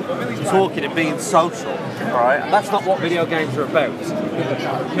other. Talking and being social, right? And that's not what video games are about.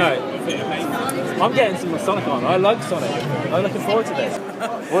 No. I'm getting some Sonic on. I like Sonic. I'm looking forward to this.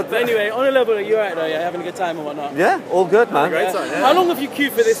 But anyway, on a level, you're right though, having a good time and whatnot. Yeah, all good, man. Great time, How long have you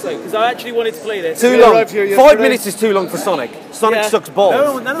queued for this though? Because I actually wanted to play this. Too long. 5 minutes is too long for Sonic. Sonic sucks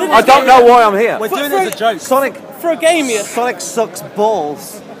balls. No, I don't know why I'm here. We're doing it as a joke. Sonic for a game, yeah. Sonic sucks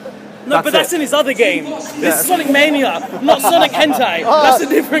balls. No, but that's in his other game. This is Sonic Mania, not Sonic Hentai. That's a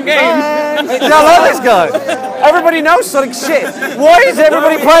different game. I like this guy. Everybody knows Sonic shit. Why is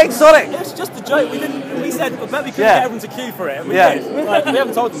everybody playing Sonic? It's just a joke. We said, I bet we couldn't get everyone to queue for it. We did. Like, we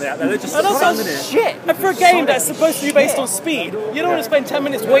haven't told them that. They're just standing here. Shit. And for a game that's supposed to be based on speed, you don't want to spend 10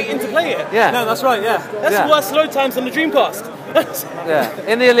 minutes waiting to play it. Yeah. No, that's right, yeah. That's the worst load times on the Dreamcast. Yeah.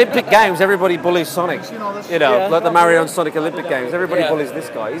 In the Olympic Games, everybody bullies Sonic. You know, like the Mario and Sonic Olympic Games. Everybody bullies this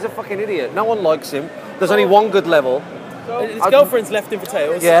guy. He's a fucking idiot. No one likes him. There's only one good level. His girlfriend's left him for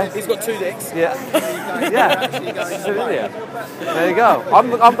tails. Yeah. He's got 2 dicks. Yeah. Yeah. He's an idiot. There you go.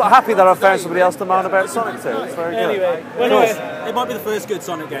 I'm happy that I found somebody else to moan about Sonic too. It's very good. Anyway, it might be the first good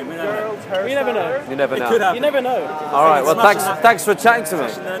Sonic game. We never know. You never know. You never know. It could happen. You never know. All right. Well, thanks for chatting to me.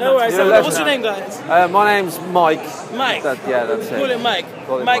 No worries. What's your name, guys? My name's Mike. Mike. That's it. Call it Mike.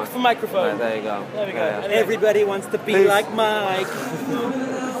 Mike for microphone. Right, there you go. There we go. Everybody wants to be like Mike.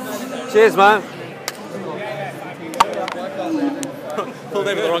 Cheers, man. Pulled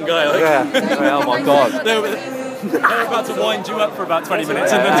over the wrong guy. Yeah. Oh my god. They were about to wind you up for about 20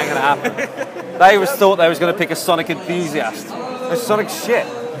 minutes. And then ain't gonna happen. They thought they was going to pick a Sonic enthusiast. It's Sonic shit.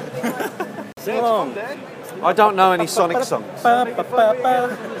 Sing along. I don't know any Sonic songs. I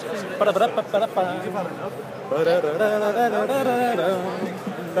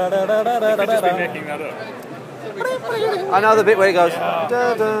know the bit where he goes,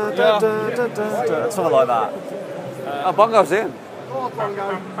 something like that. Oh, Bongo's in.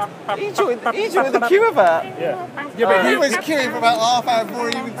 He joined the queue of that. Yeah, but he was queuing for about half hour before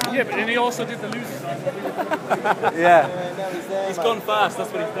he even... Yeah, but then he also did the losers. Yeah. He's gone fast,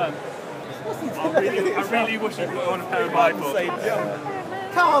 that's what he's done. I really wish he put on a pair of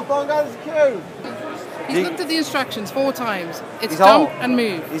iPods. Come on, Bongo's queue! He's looked at the instructions 4 times. It's He's jump on. and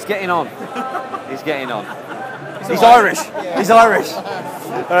move. He's getting on. He's getting on. He's Irish. He's Irish.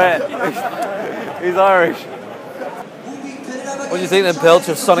 All right. He's Irish. What do you think then, Pilch,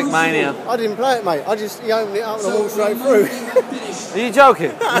 of Sonic Mania? I didn't play it, mate. He opened it up and I walked straight through. Are you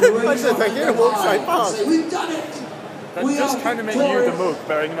joking? I said thank you and walked straight past. That just kind of made you the mug,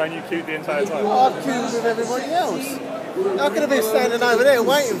 bearing in mind you queued the entire time. I queued with everybody else. I could have been standing over there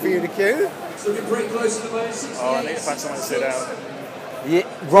waiting for you to queue. Oh, I need to find someone to sit down. Yeah,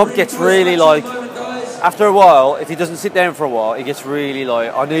 Rob gets really like, after a while, if he doesn't sit down for a while, he gets really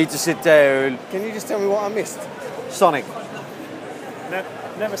like, I need to sit down. Can you just tell me what I missed? Sonic.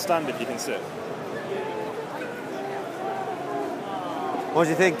 Never stand if you can sit. What do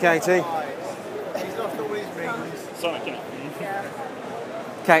you think, Katie? Sonic, you know.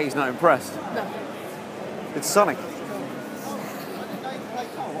 Katie's not impressed. No. It's Sonic.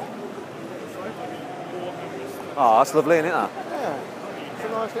 Oh, that's lovely, isn't it? That? Yeah, it's a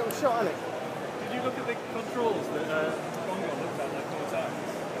nice little shot, isn't it? Did you look at the controls that Bongo looked at like the time?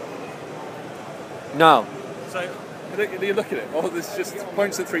 No. So, you look at it, this just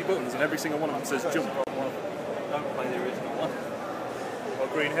points to 3 buttons and every single one of them says jump. Don't play the original one. Or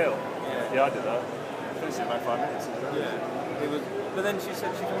Green Hill? Yeah, I did that. Finished it in about 5 minutes. Yeah. It was, but then she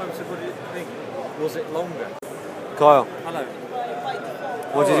said she came over and said, what did you think? Was it longer? Kyle. Hello.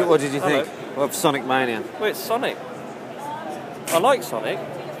 What did you think of Sonic Mania? Well, it's Sonic. I like Sonic.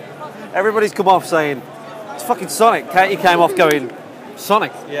 Everybody's come off saying, it's fucking Sonic. Katie came off going,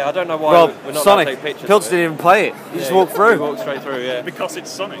 Sonic. Yeah, I don't know why Rob, we're not Sonic. going to take pictures. Pilch didn't even play it. You just walked through. We walked straight through, yeah. Because it's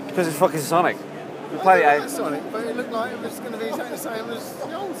Sonic. Because it's fucking Sonic. We played it out. It's Sonic, but it looked like it was going to be exactly the same as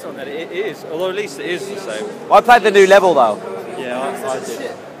the old Sonic. And it is, although at least it is the same. I played the new level though. Yeah, I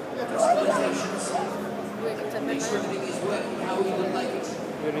did.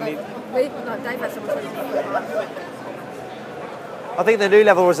 I think the new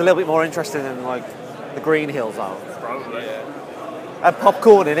level was a little bit more interesting than like the Green Hill zone. Probably. Yeah. Had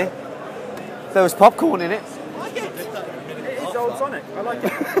popcorn in it. There was popcorn in it. It's old Sonic. I like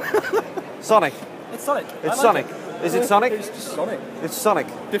it. Sonic. It's Sonic. It's Sonic. Is it Sonic? It's just Sonic. It's Sonic.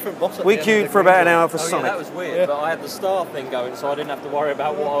 Different boss. We queued for about an hour for Sonic. Yeah, that was weird, but I had the star thing going, so I didn't have to worry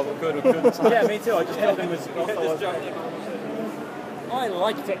about what I could or couldn't say. Yeah, me too. I just thought it was. I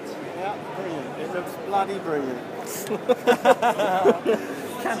liked it. Yeah, brilliant. It looks bloody brilliant.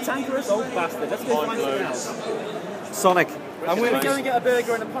 Cantankerous old bastard. Let's go find something else. Sonic. And we're going to get a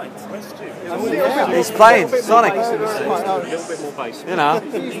burger and a pint. Where's Yeah. He's playing Sonic. A little bit more bass. You know,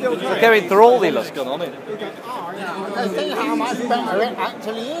 they're going through all the look. Gone on it. I think how much better it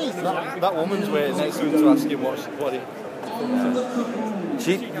actually is. That woman's waiting next to him to ask him what he.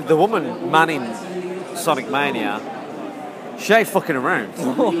 The woman manning Sonic Mania, she ain't fucking around.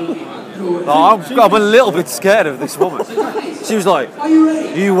 I'm a little bit scared of this woman. She was like,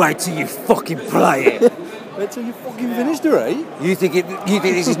 you wait till you fucking play it. Wait till you fucking finished her, eh? You think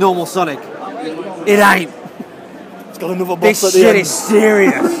this is normal Sonic? It ain't. It's got another box This at the shit end. is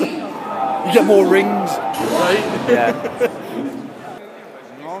serious. You get more rings, right? Yeah.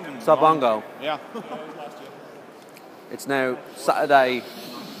 So Bongo. Yeah. It's now Saturday.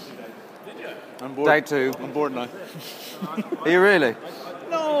 I'm bored. Day 2. I'm bored now. Are you really?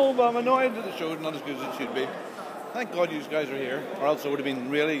 No, but I'm annoyed that the show's not as good as it should be. Thank God you guys are here, or else I would have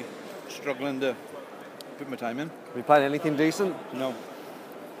been really struggling to put my time in. Have you played anything decent? No.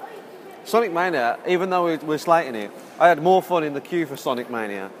 Sonic Mania, even though we're slating it, I had more fun in the queue for Sonic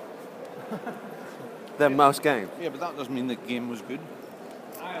Mania than most games. Yeah, but that doesn't mean the game was good.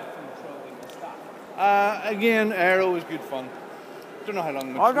 Again, Aero was good fun. Don't know how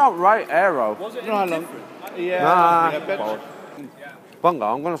long. I don't rate Aero. Was it? Don't know how long. Yeah. Nah. Yeah, Bongo,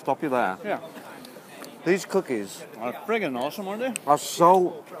 I'm going to stop you there. Yeah. These cookies are friggin' awesome, aren't they? are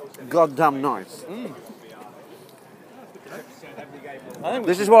so goddamn nice.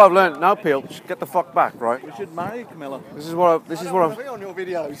 This is what I've learned. Now, Peel, get the fuck back, right? We should marry Camilla. This is what on your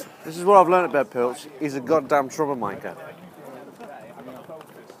videos. This is what I've learned about Pilch. He's a goddamn troublemaker.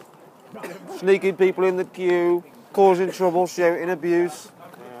 Sneaking people in the queue, causing trouble, shouting abuse.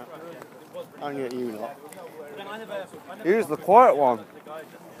 Only at you lot. Here's the quiet one.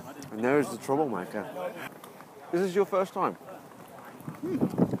 And there's the troublemaker. Is this your first time?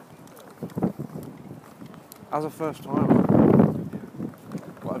 As a first time,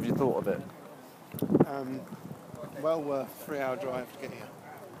 what have you thought of it? Well worth 3-hour drive to get here.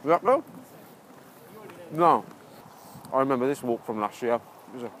 Is that good? No. I remember this walk from last year.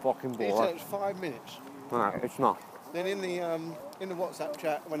 It was a fucking It bore. takes 5 minutes. No, it's not. Then in the WhatsApp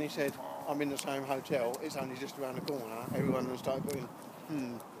chat, when he said, I'm in the same hotel, it's only just around the corner, everyone started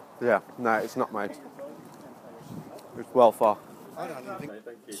going, Yeah, no, it's not, mate. It's well far. I don't even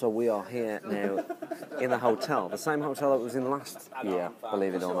think... So we are here now in a hotel, the same hotel that was in last year,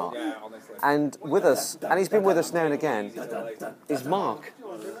 believe it or not. And with us, and he's been with us now and again, is Mark.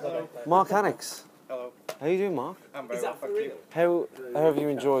 Mark Annex. Hello. How you doing, Mark? I'm very well, thank you. How have you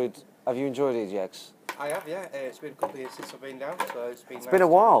enjoyed EGX? I have, yeah. It's been a couple of years since I've been down, so it's been. It's been a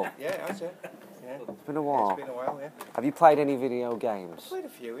while. Yeah, it has, yeah. It's been a while. It's been a while, yeah. Have you played any video games? Played a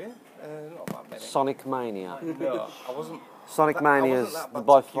few, yeah. Not that many. Sonic Mania. No, I wasn't. Sonic Mania is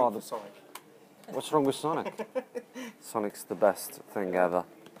by far the. What's wrong with Sonic? Sonic's the best thing ever.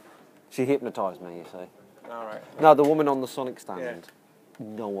 She hypnotised me, you see. All right. No, the woman on the Sonic stand.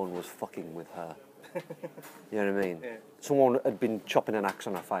 No one was fucking with her. You know what I mean? Yeah. Someone had been chopping an axe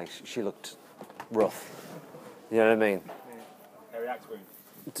on her face. She looked rough. You know what I mean? Harry Axe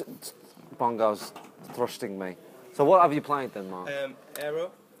wound. Bongo's thrusting me. So what have you played then, Mark?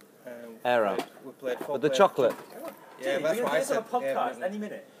 Aero. Aero. We played four. With the chocolate. Yeah, Dude, that's we're what doing I this said. on a podcast any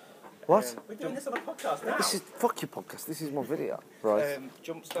minute. What? We're doing this on a podcast now. This is fuck your podcast. This is my video, right?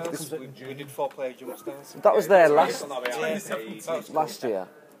 Jump stars. We did 4-player jump stars. That was there last Yeah. last year.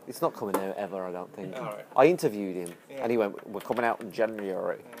 It's not coming out ever, I don't think. Alright. I interviewed him, and he went, "We're coming out in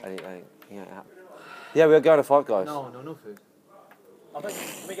January." And yeah, we're going to Five Guys. No food. I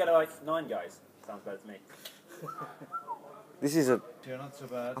think we go to like 9 guys. Sounds better to me. This is a. You're not so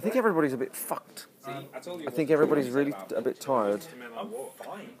bad. I think everybody's a bit fucked. See, I told you I think everybody's really a bit tired. I'm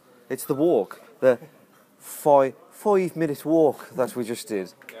fine. It's the walk, the 5-minute walk that we just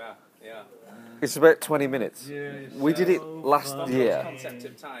did. Yeah. It's about 20 minutes. We did it last year. The concept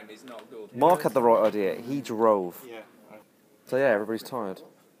of time is not good. Mark had the right idea. He drove. Yeah. So yeah, everybody's tired.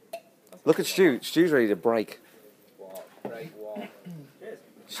 Look at Stu. Stu's ready to break. What?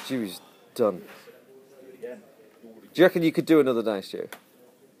 Stu's done. Do you reckon you could do another day, Stu?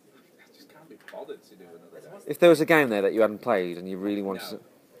 I just can't be bothered to do another day. If there was a game there that you hadn't played and you really wanted to,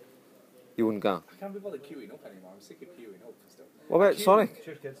 you wouldn't go. I can't be bothered queuing up anymore. I'm sick of queuing up for stuff. What about Sonic?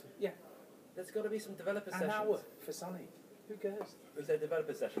 Cheers, kids. Yeah. There's got to be some developer An sessions. hour for Sonic. Who cares? Is there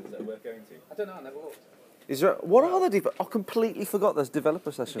developer sessions that are worth going to? I don't know. I never looked. Is there? What are the? I completely forgot there's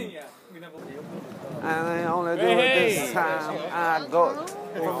developer session. Yeah, we never looked. And I only do it this time. I got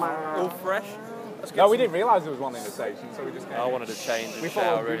All fresh. No, we didn't realise there was one in the station, so we just came. I wanted to change We and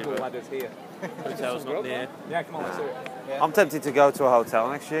shower followed really, Google but ladders here. hotel's not near. Yeah, come on, let's do it. Yeah. I'm tempted to go to a hotel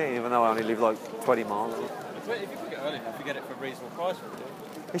next year, even though I only live like 20 miles. If you book it early enough, you get it for a reasonable price.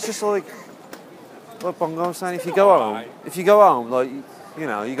 It's just like what Bongo was saying. If you go home, like you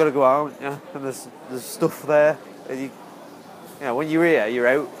know, you got to go home. Yeah, and there's stuff there, and you know, when you're here, you're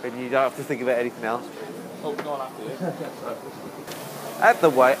out, and you don't have to think about anything else. Oh, go on after you. At the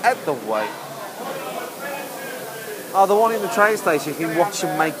way. Oh, the one in the train station, you can watch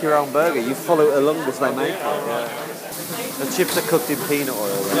them make your own burger. You follow it along as they make it. Yeah. The chips are cooked in peanut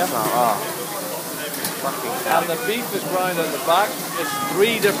oil. Yeah. And the beef is ground at the back. It's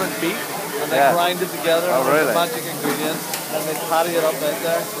 3 different beef, and they grind it together with the magic ingredients, and they patty it up right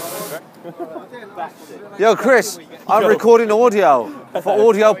there. Yo, Chris, I'm recording audio for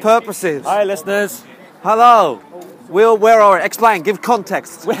audio purposes. Hi, listeners. Hello. Where are we? Explain. Give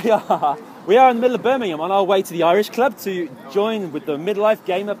context. We are in the middle of Birmingham on our way to the Irish Club to join with the Midlife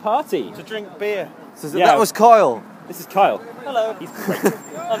Gamer party. To drink beer. So that was Kyle. This is Kyle. Hello. He's great.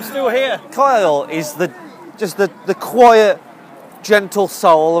 I'm still here. Kyle is the quiet, gentle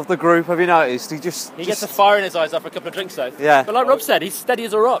soul of the group. Have you noticed? He gets a fire in his eyes after a couple of drinks, though. Yeah. But like Rob said, he's steady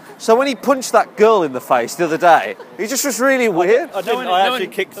as a rock. So when he punched that girl in the face the other day, he just was really weird. I actually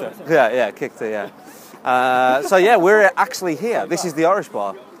kicked her. Yeah, kicked her. Yeah. So yeah, we're actually here. This is the Irish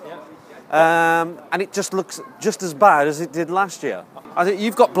bar. And it just looks just as bad as it did last year. I think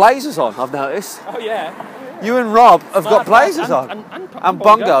you've got blazers on, I've noticed. Oh, yeah. You and Rob have got blazers on. And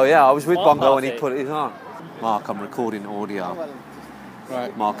Bongo, yeah, I was with Bongo when he put it on. Mark, I'm recording audio.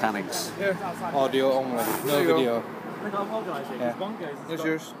 Right. Marcanics. Audio only, no video. Yeah. Here's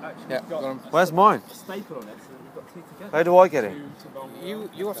yours. Yeah, got 'em. Where's mine? How do I get it?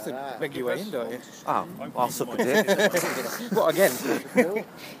 You have to beg your way in, don't you? Oh, I'll suck a dick. What again?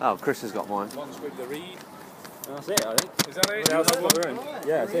 Oh, Chris has got mine. Ones with the reed. That's it, I think. Is that it? Yeah, that's what we're in.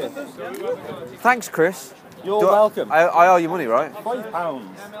 Yeah, it's it. Thanks, Chris. You're welcome. I owe you money, right? £5.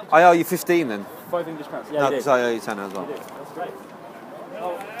 I owe you 15 then. £5 English pounds. Yeah, No, you did. because I owe you 10 as well. That's great.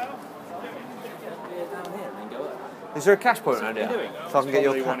 Is there a cash point around here? So I can get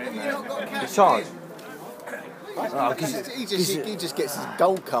your cash? Charge? Oh, He just gets his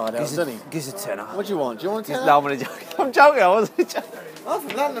gold card out, doesn't he? Gives a tenner. What do you want? Do you want a tenner? No, I'm joking. I'm joking. I wasn't joking. I'm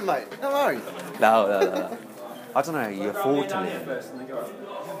from London, mate. No worries. No. I don't know how you afford to live.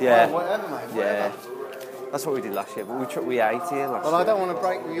 Yeah. Well, whatever, mate. Yeah. Whatever. That's what we did last year, but we ate here last Well, year. I don't want to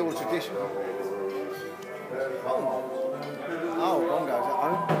break your tradition. Oh, Bongo's at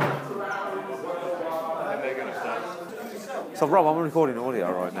home. So, Rob, I'm recording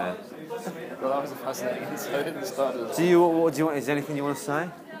audio right now. Well, that was a fascinating episode at the start of What do you want? Is there anything you want to say?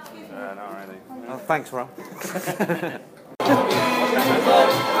 Not really. Oh, thanks, Rob. I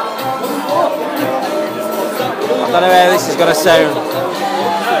don't know how this is going to sound.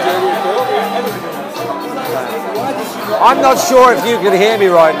 I'm not sure if you can hear me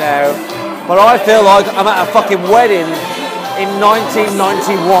right now, but I feel like I'm at a fucking wedding in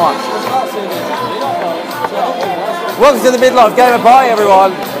 1991. Welcome to the Midlife Gamer Party,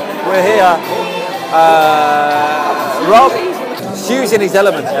 everyone. We're here. Rob, Stu's in his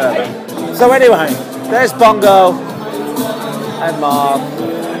element. So anyway, there's Bongo and Mark,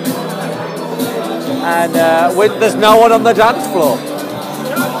 and there's no one on the dance floor.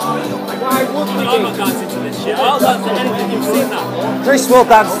 Why wouldn't we? I'm not dancing to this shit. I'll dance to anything. You've seen that. Chris will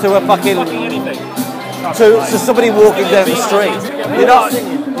dance to a fucking to somebody walking down the street.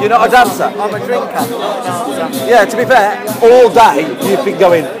 You're not a dancer. I'm a drinker. Yeah, to be fair, all day you've been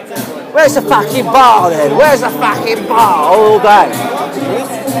going, where's the fucking bar then? Where's the fucking bar all day?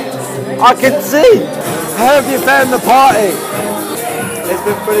 I can see. How have you found the party? It's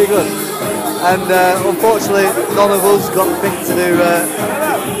been pretty good. And unfortunately, none of us got picked to do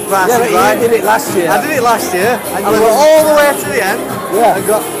classes, right? You did it last year. I did it last year, and I got all the way to the end, and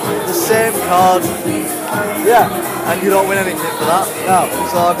got the same card. Yeah. And you don't win anything for that. No.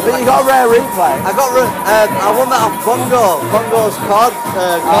 So but you got a rare replay. I won that off Bongo's card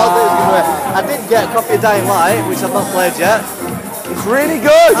that he was giving away. I did get a copy of Dying Light, which I've not played yet. It's really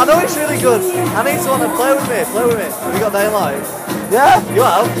good. I know it's really good. I need someone to play with me. Have you got Dying Light? Yeah. You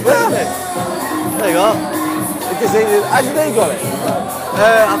have? Play with me. There you go. How did he got it?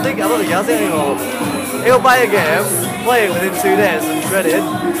 I don't think he has it anymore. He'll buy a game, play it within 2 days and shred it in.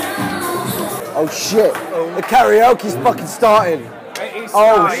 Oh shit. The karaoke's fucking starting.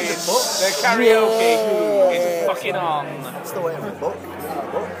 Oh shit. The karaoke is fucking on. That's the way of the book.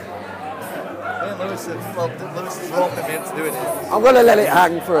 Lewis is roping me into doing it. I'm going to let it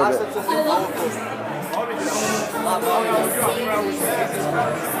hang for a bit.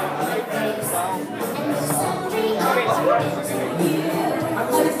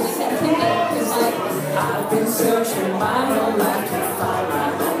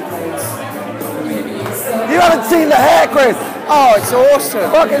 You haven't seen the hair, Chris. Oh, it's awesome.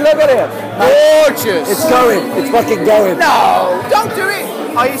 Fucking look at it. Gorgeous. It's going. It's fucking going. No, don't do it.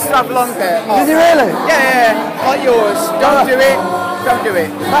 I used to have long hair. Did you really? Yeah, like yours. Don't do it. Don't do it.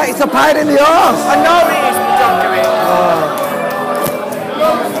 Mate, it's a pain in the arse. I know it is, but don't do it.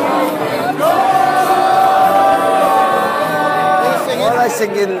 What are they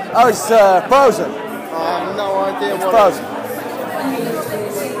singing? Oh, it's Frozen. I have no idea It's what Frozen.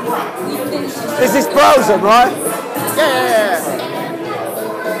 This is Frozen, right? Yeah.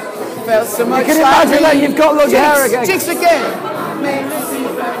 Felt so much You can imagine that you've got long hair again. Chicks again.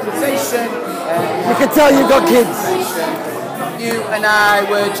 Sensation. You can tell you've got kids. You and I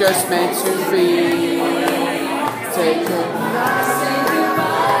were just meant to be.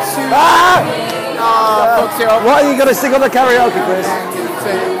 What are you going to sing on the karaoke, Chris?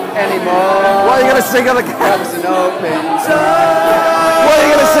 Anymore. What are you going to sing on the karaoke? What are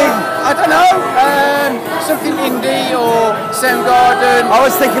you going to sing? I don't know. Something indie or Soundgarden. I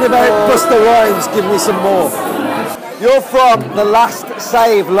was thinking about Busta Rhymes. Give me some more. You're from the Last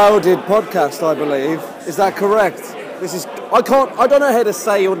Save Loaded podcast, I believe. Is that correct? This is. I don't know how to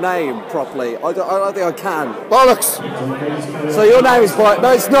say your name properly. I don't think I can. Bollocks. So your name is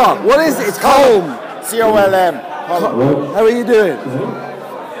no, it's not. What is it? It's Colm. C-O-L-M. How are you doing?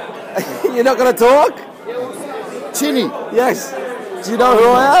 You're not going to talk? Chinny. Yes. Do you know who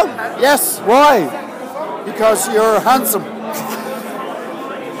I am? Yes. Why? Because you're handsome.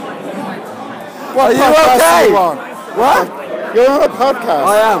 Are you okay? You on? What? You're on a podcast.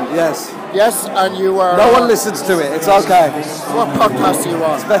 I am, yes. Yes, and you are... No one listens to it, it's okay. What podcast are you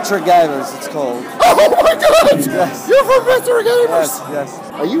on? It's Veteran Gamers, it's called. Oh my god! Yes. You're from Veteran Gamers? Yes.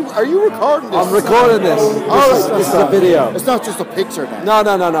 Are you recording this? I'm recording this. This is a video. It's not just a picture then? No.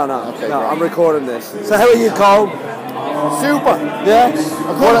 Okay, no, great. I'm recording this. So how are you, Cole? Super. Yeah? I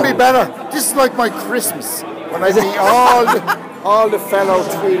couldn't be better. This is like my Christmas. When I meet all the fellow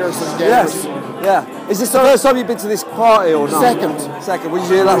tweeters and gamers. Yes. Yeah. Is this the first time you've been to this party or not? Second. What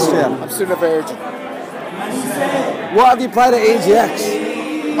did you do last year? I'm still a virgin. What have you played at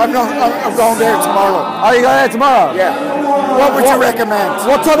EGX? I'm going there tomorrow. Are you going there tomorrow? Yeah. What would you recommend?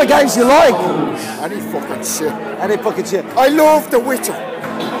 What type of games do you like? Any fucking shit. Any fucking shit. I love The Witcher.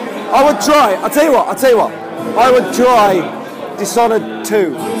 I would try. I'll tell you what. I would try Dishonored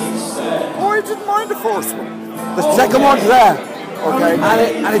 2. Oh, I didn't mind the first one. The second one's there. Okay.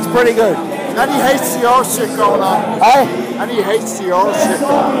 And it's pretty good. And he hates the old shit going on. Eh? And he hates the old shit going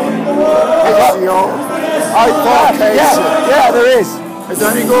on. Hates the old. Yeah, there is. Is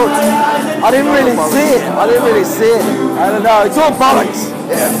that any good? I didn't really see it. I don't know. It's all bollocks.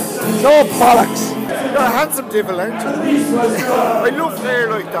 Yeah. It's all bollocks. You're a handsome devil, aren't you? I love hair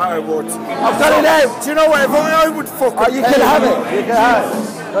like that, I would. I've got it out. Do you know what? If I would fucking you can have it. You can have it.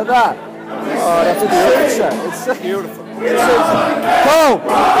 Like that. Oh, that's a picture. It's beautiful. Cool.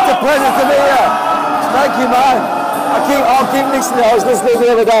 It's a pleasure to meet you. Thank you, man. I'll keep listening. I was listening the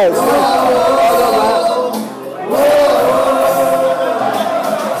other day. Well done, man.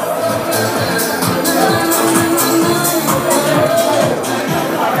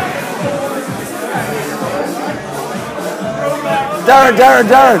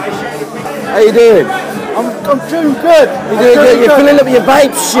 Darren. How you doing? I'm doing good. You're doing good. You're filling up your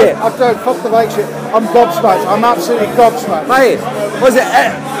vape shit. I don't fuck the vape shit. I'm gobsmacked. I'm absolutely gobsmacked. Mate, was it?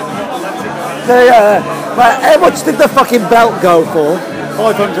 There you go. Mate, how much did the fucking belt go for?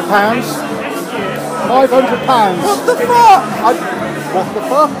 £500. £500. What the fuck? What the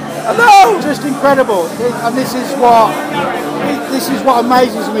fuck? I know. Just incredible. And this is what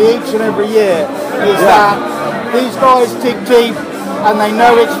amazes me each and every year is that these guys dig deep and they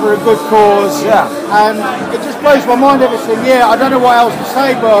know it's for a good cause. Yeah. And it just blows my mind every single year. I don't know what else to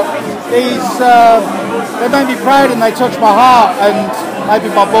say, but they make me proud and they touch my heart and maybe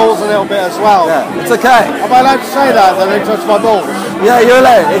my balls a little bit as well. Yeah, it's okay. Am I allowed to say that they touch my balls? Yeah, you're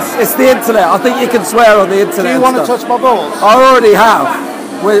allowed. It's the internet. I think you can swear on the internet. Do you want to touch my balls? I already have.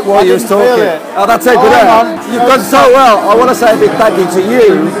 While you was talking. Oh, that's a good idea. You've done so well. I want to say a big thank you to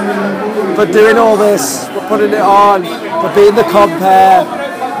you for doing all this, for putting it on, for being the compare.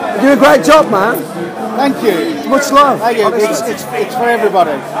 You do a great job, man. Thank you. Much love. Thank you. It's for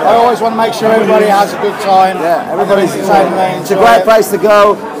everybody. I always want to make sure everybody has a good time. Yeah, everybody's entertained. It's a great place to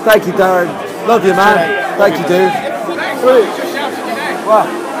go. Thank you, Darren. Love you, man. Thank you, dude. What?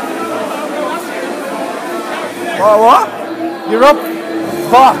 You're up.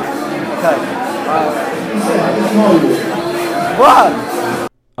 Fuck. Okay. What?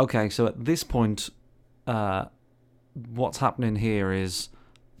 Okay, so at this point, what's happening here is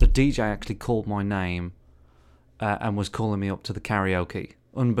the DJ actually called my name and was calling me up to the karaoke,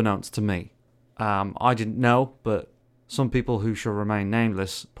 unbeknownst to me. I didn't know, but some people who shall remain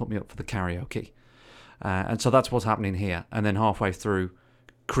nameless put me up for the karaoke. And so that's what's happening here. And then halfway through,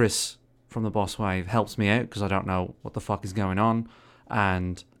 Chris from the Boss Wave helps me out because I don't know what the fuck is going on.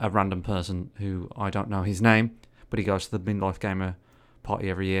 And a random person who I don't know his name, but he goes to the Midlife Gamer party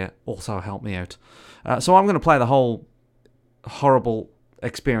every year, also helped me out. So I'm going to play the whole horrible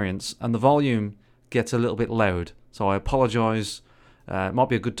experience, and the volume gets a little bit loud. So I apologise It might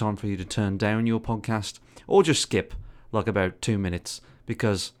be a good time for you to turn down your podcast or just skip like about 2 minutes,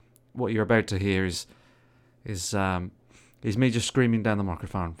 because what you're about to hear is me just screaming down the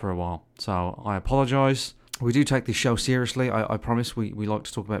microphone for a while. So I apologise. We do take this show seriously. I promise we like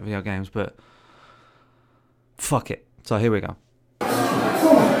to talk about video games, but fuck it. So here we go.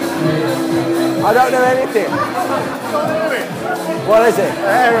 I don't know anything. What is it?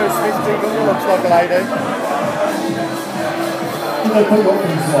 Aerosmith jingle looks like a lady.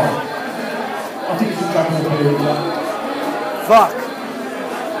 Fuck.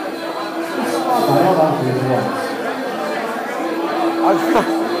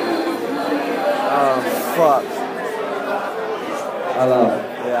 Oh, fuck. Hello.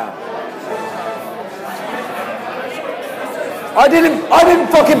 Yeah. I didn't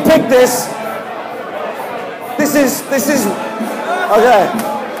fucking pick this. This is okay.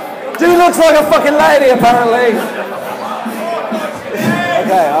 Dude looks like a fucking lady apparently.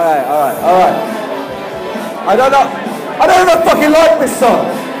 Okay, alright. I don't even fucking like this song.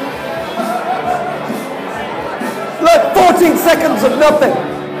 Like 14 seconds of nothing.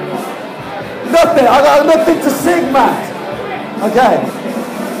 Nothing. I got nothing to sing, Matt. Okay.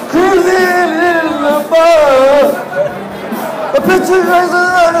 Cruising in the bar. The picture is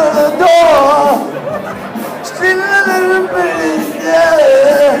under the door. Still a little bit,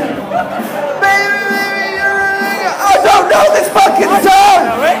 yeah. Baby, I don't know this fucking song.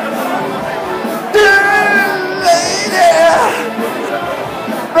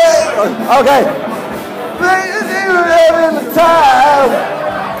 Okay. Baby, in the time.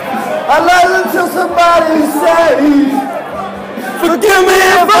 I love until somebody says, forgive me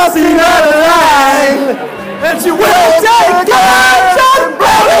if I see that line, and you will take God and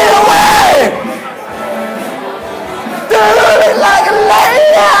blow me away. Dude, it looks like a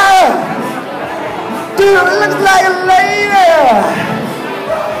lady. Dude, it looks like a lady.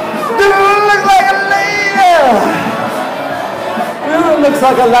 Dude, it looks like a lady. Dude, it looks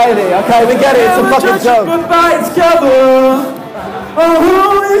like a lady. Okay, we get it. It's a fucking joke. Goodbye, it's cover. Oh,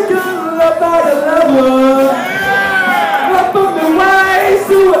 who is gonna love by a lover? Up on the way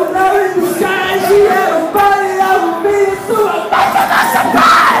to a love in the sky. She had a body that would be so much of a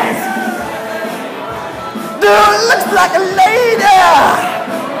surprise. Dude, it looks like a lady.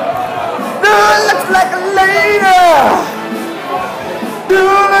 Dude, it looks like a lady. Dude,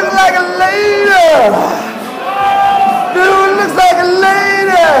 it looks like a lady. Dude, it looks like a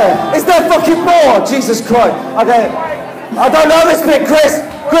lady. Is there fucking more? Jesus Christ. Okay. I don't know this bit, Chris.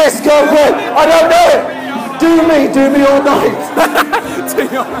 Chris, go quick. I don't know it. Do me all night.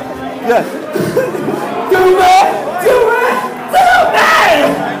 Yeah. Do me.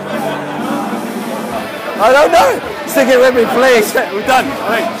 I don't know. Sing it with me, please. We're done.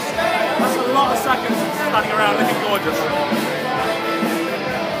 I think. That's a lot of seconds standing around looking gorgeous.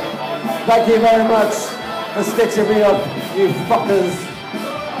 Thank you very much for stitching me up, you fuckers.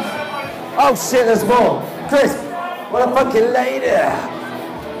 Oh shit, there's more. Chris. What a fucking lady!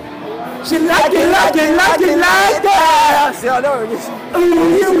 She like it. See, I know it is. Ooh,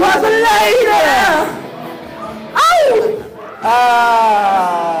 you was a lady! Oh!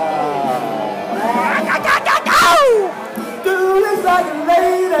 Dude looks like a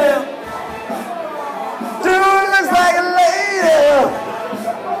lady! Dude looks like a lady!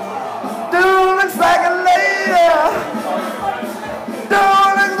 Dude looks like a lady!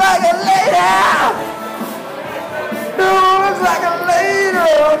 Dude looks like a lady! Dude looks like a lady.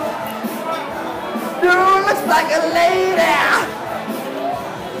 Dude looks like a lady.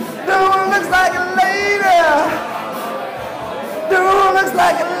 Dude looks like a lady. Dude looks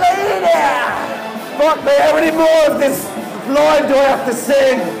like a lady. Fuck me, how many more of this line do I have to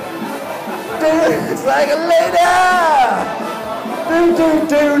sing? Dude looks like a lady.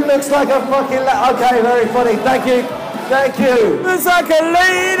 Dude looks like a fucking lady. Okay, very funny. Thank you. Looks like a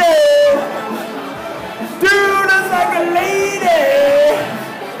lady. Dude looks like a lady!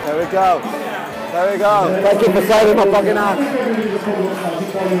 There we go. Thank you for saving my fucking ass.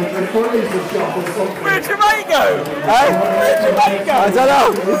 Where'd your mate go? Hey? Where'd your mate go? I don't know.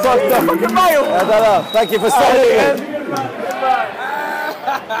 You fucked up. Fucking mail. I don't know. Thank you for saving it.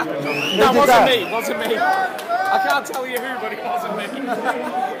 That wasn't me. I can't tell you who, but it wasn't me.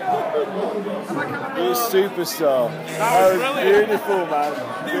 You're a superstar. That was brilliant. Beautiful, man.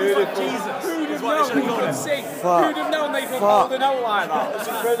 Beautiful. Jesus. Who'd have known they could sing? Fuck. Who'd have known they could hold a note like that? That's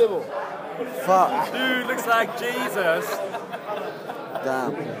incredible. Fuck. Dude looks like Jesus.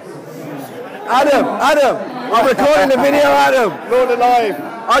 Damn. Adam, I'm recording the video, Adam. Lord alive.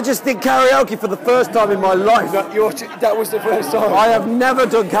 I just did karaoke for the first time in my life. That was the first time. I have never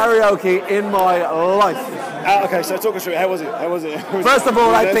done karaoke in my life. Okay, so talk us through it. How was it? First of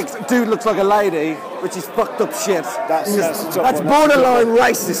all, I picked dude looks like a lady, which is fucked up shit. That's borderline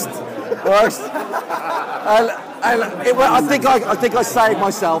racist. Right? I think I saved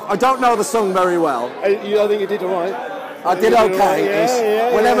myself. I don't know the song very well. I think you did all right. I did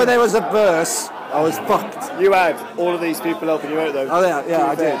okay. Whenever there was a verse, I was fucked. You had all of these people helping you out, though. Oh yeah,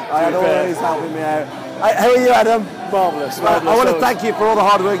 I did. I had all of these helping me out. How are you, Adam? Marvellous. I want to thank you for all the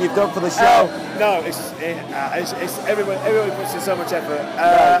hard work you've done for the show. No, it's everybody puts in so much effort.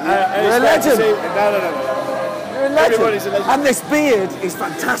 You're a legend. No. You're a legend. Everybody's a legend. And this beard is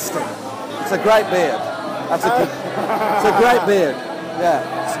fantastic. It's a great beard. It's a great beard.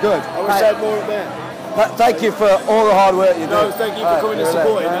 Yeah, it's good. I wish I had more of that. Thank you for all the hard work you do. No, thank you for coming and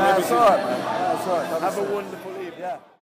supporting and everything. That's all right, man. That's all right. Have a wonderful evening. Yeah.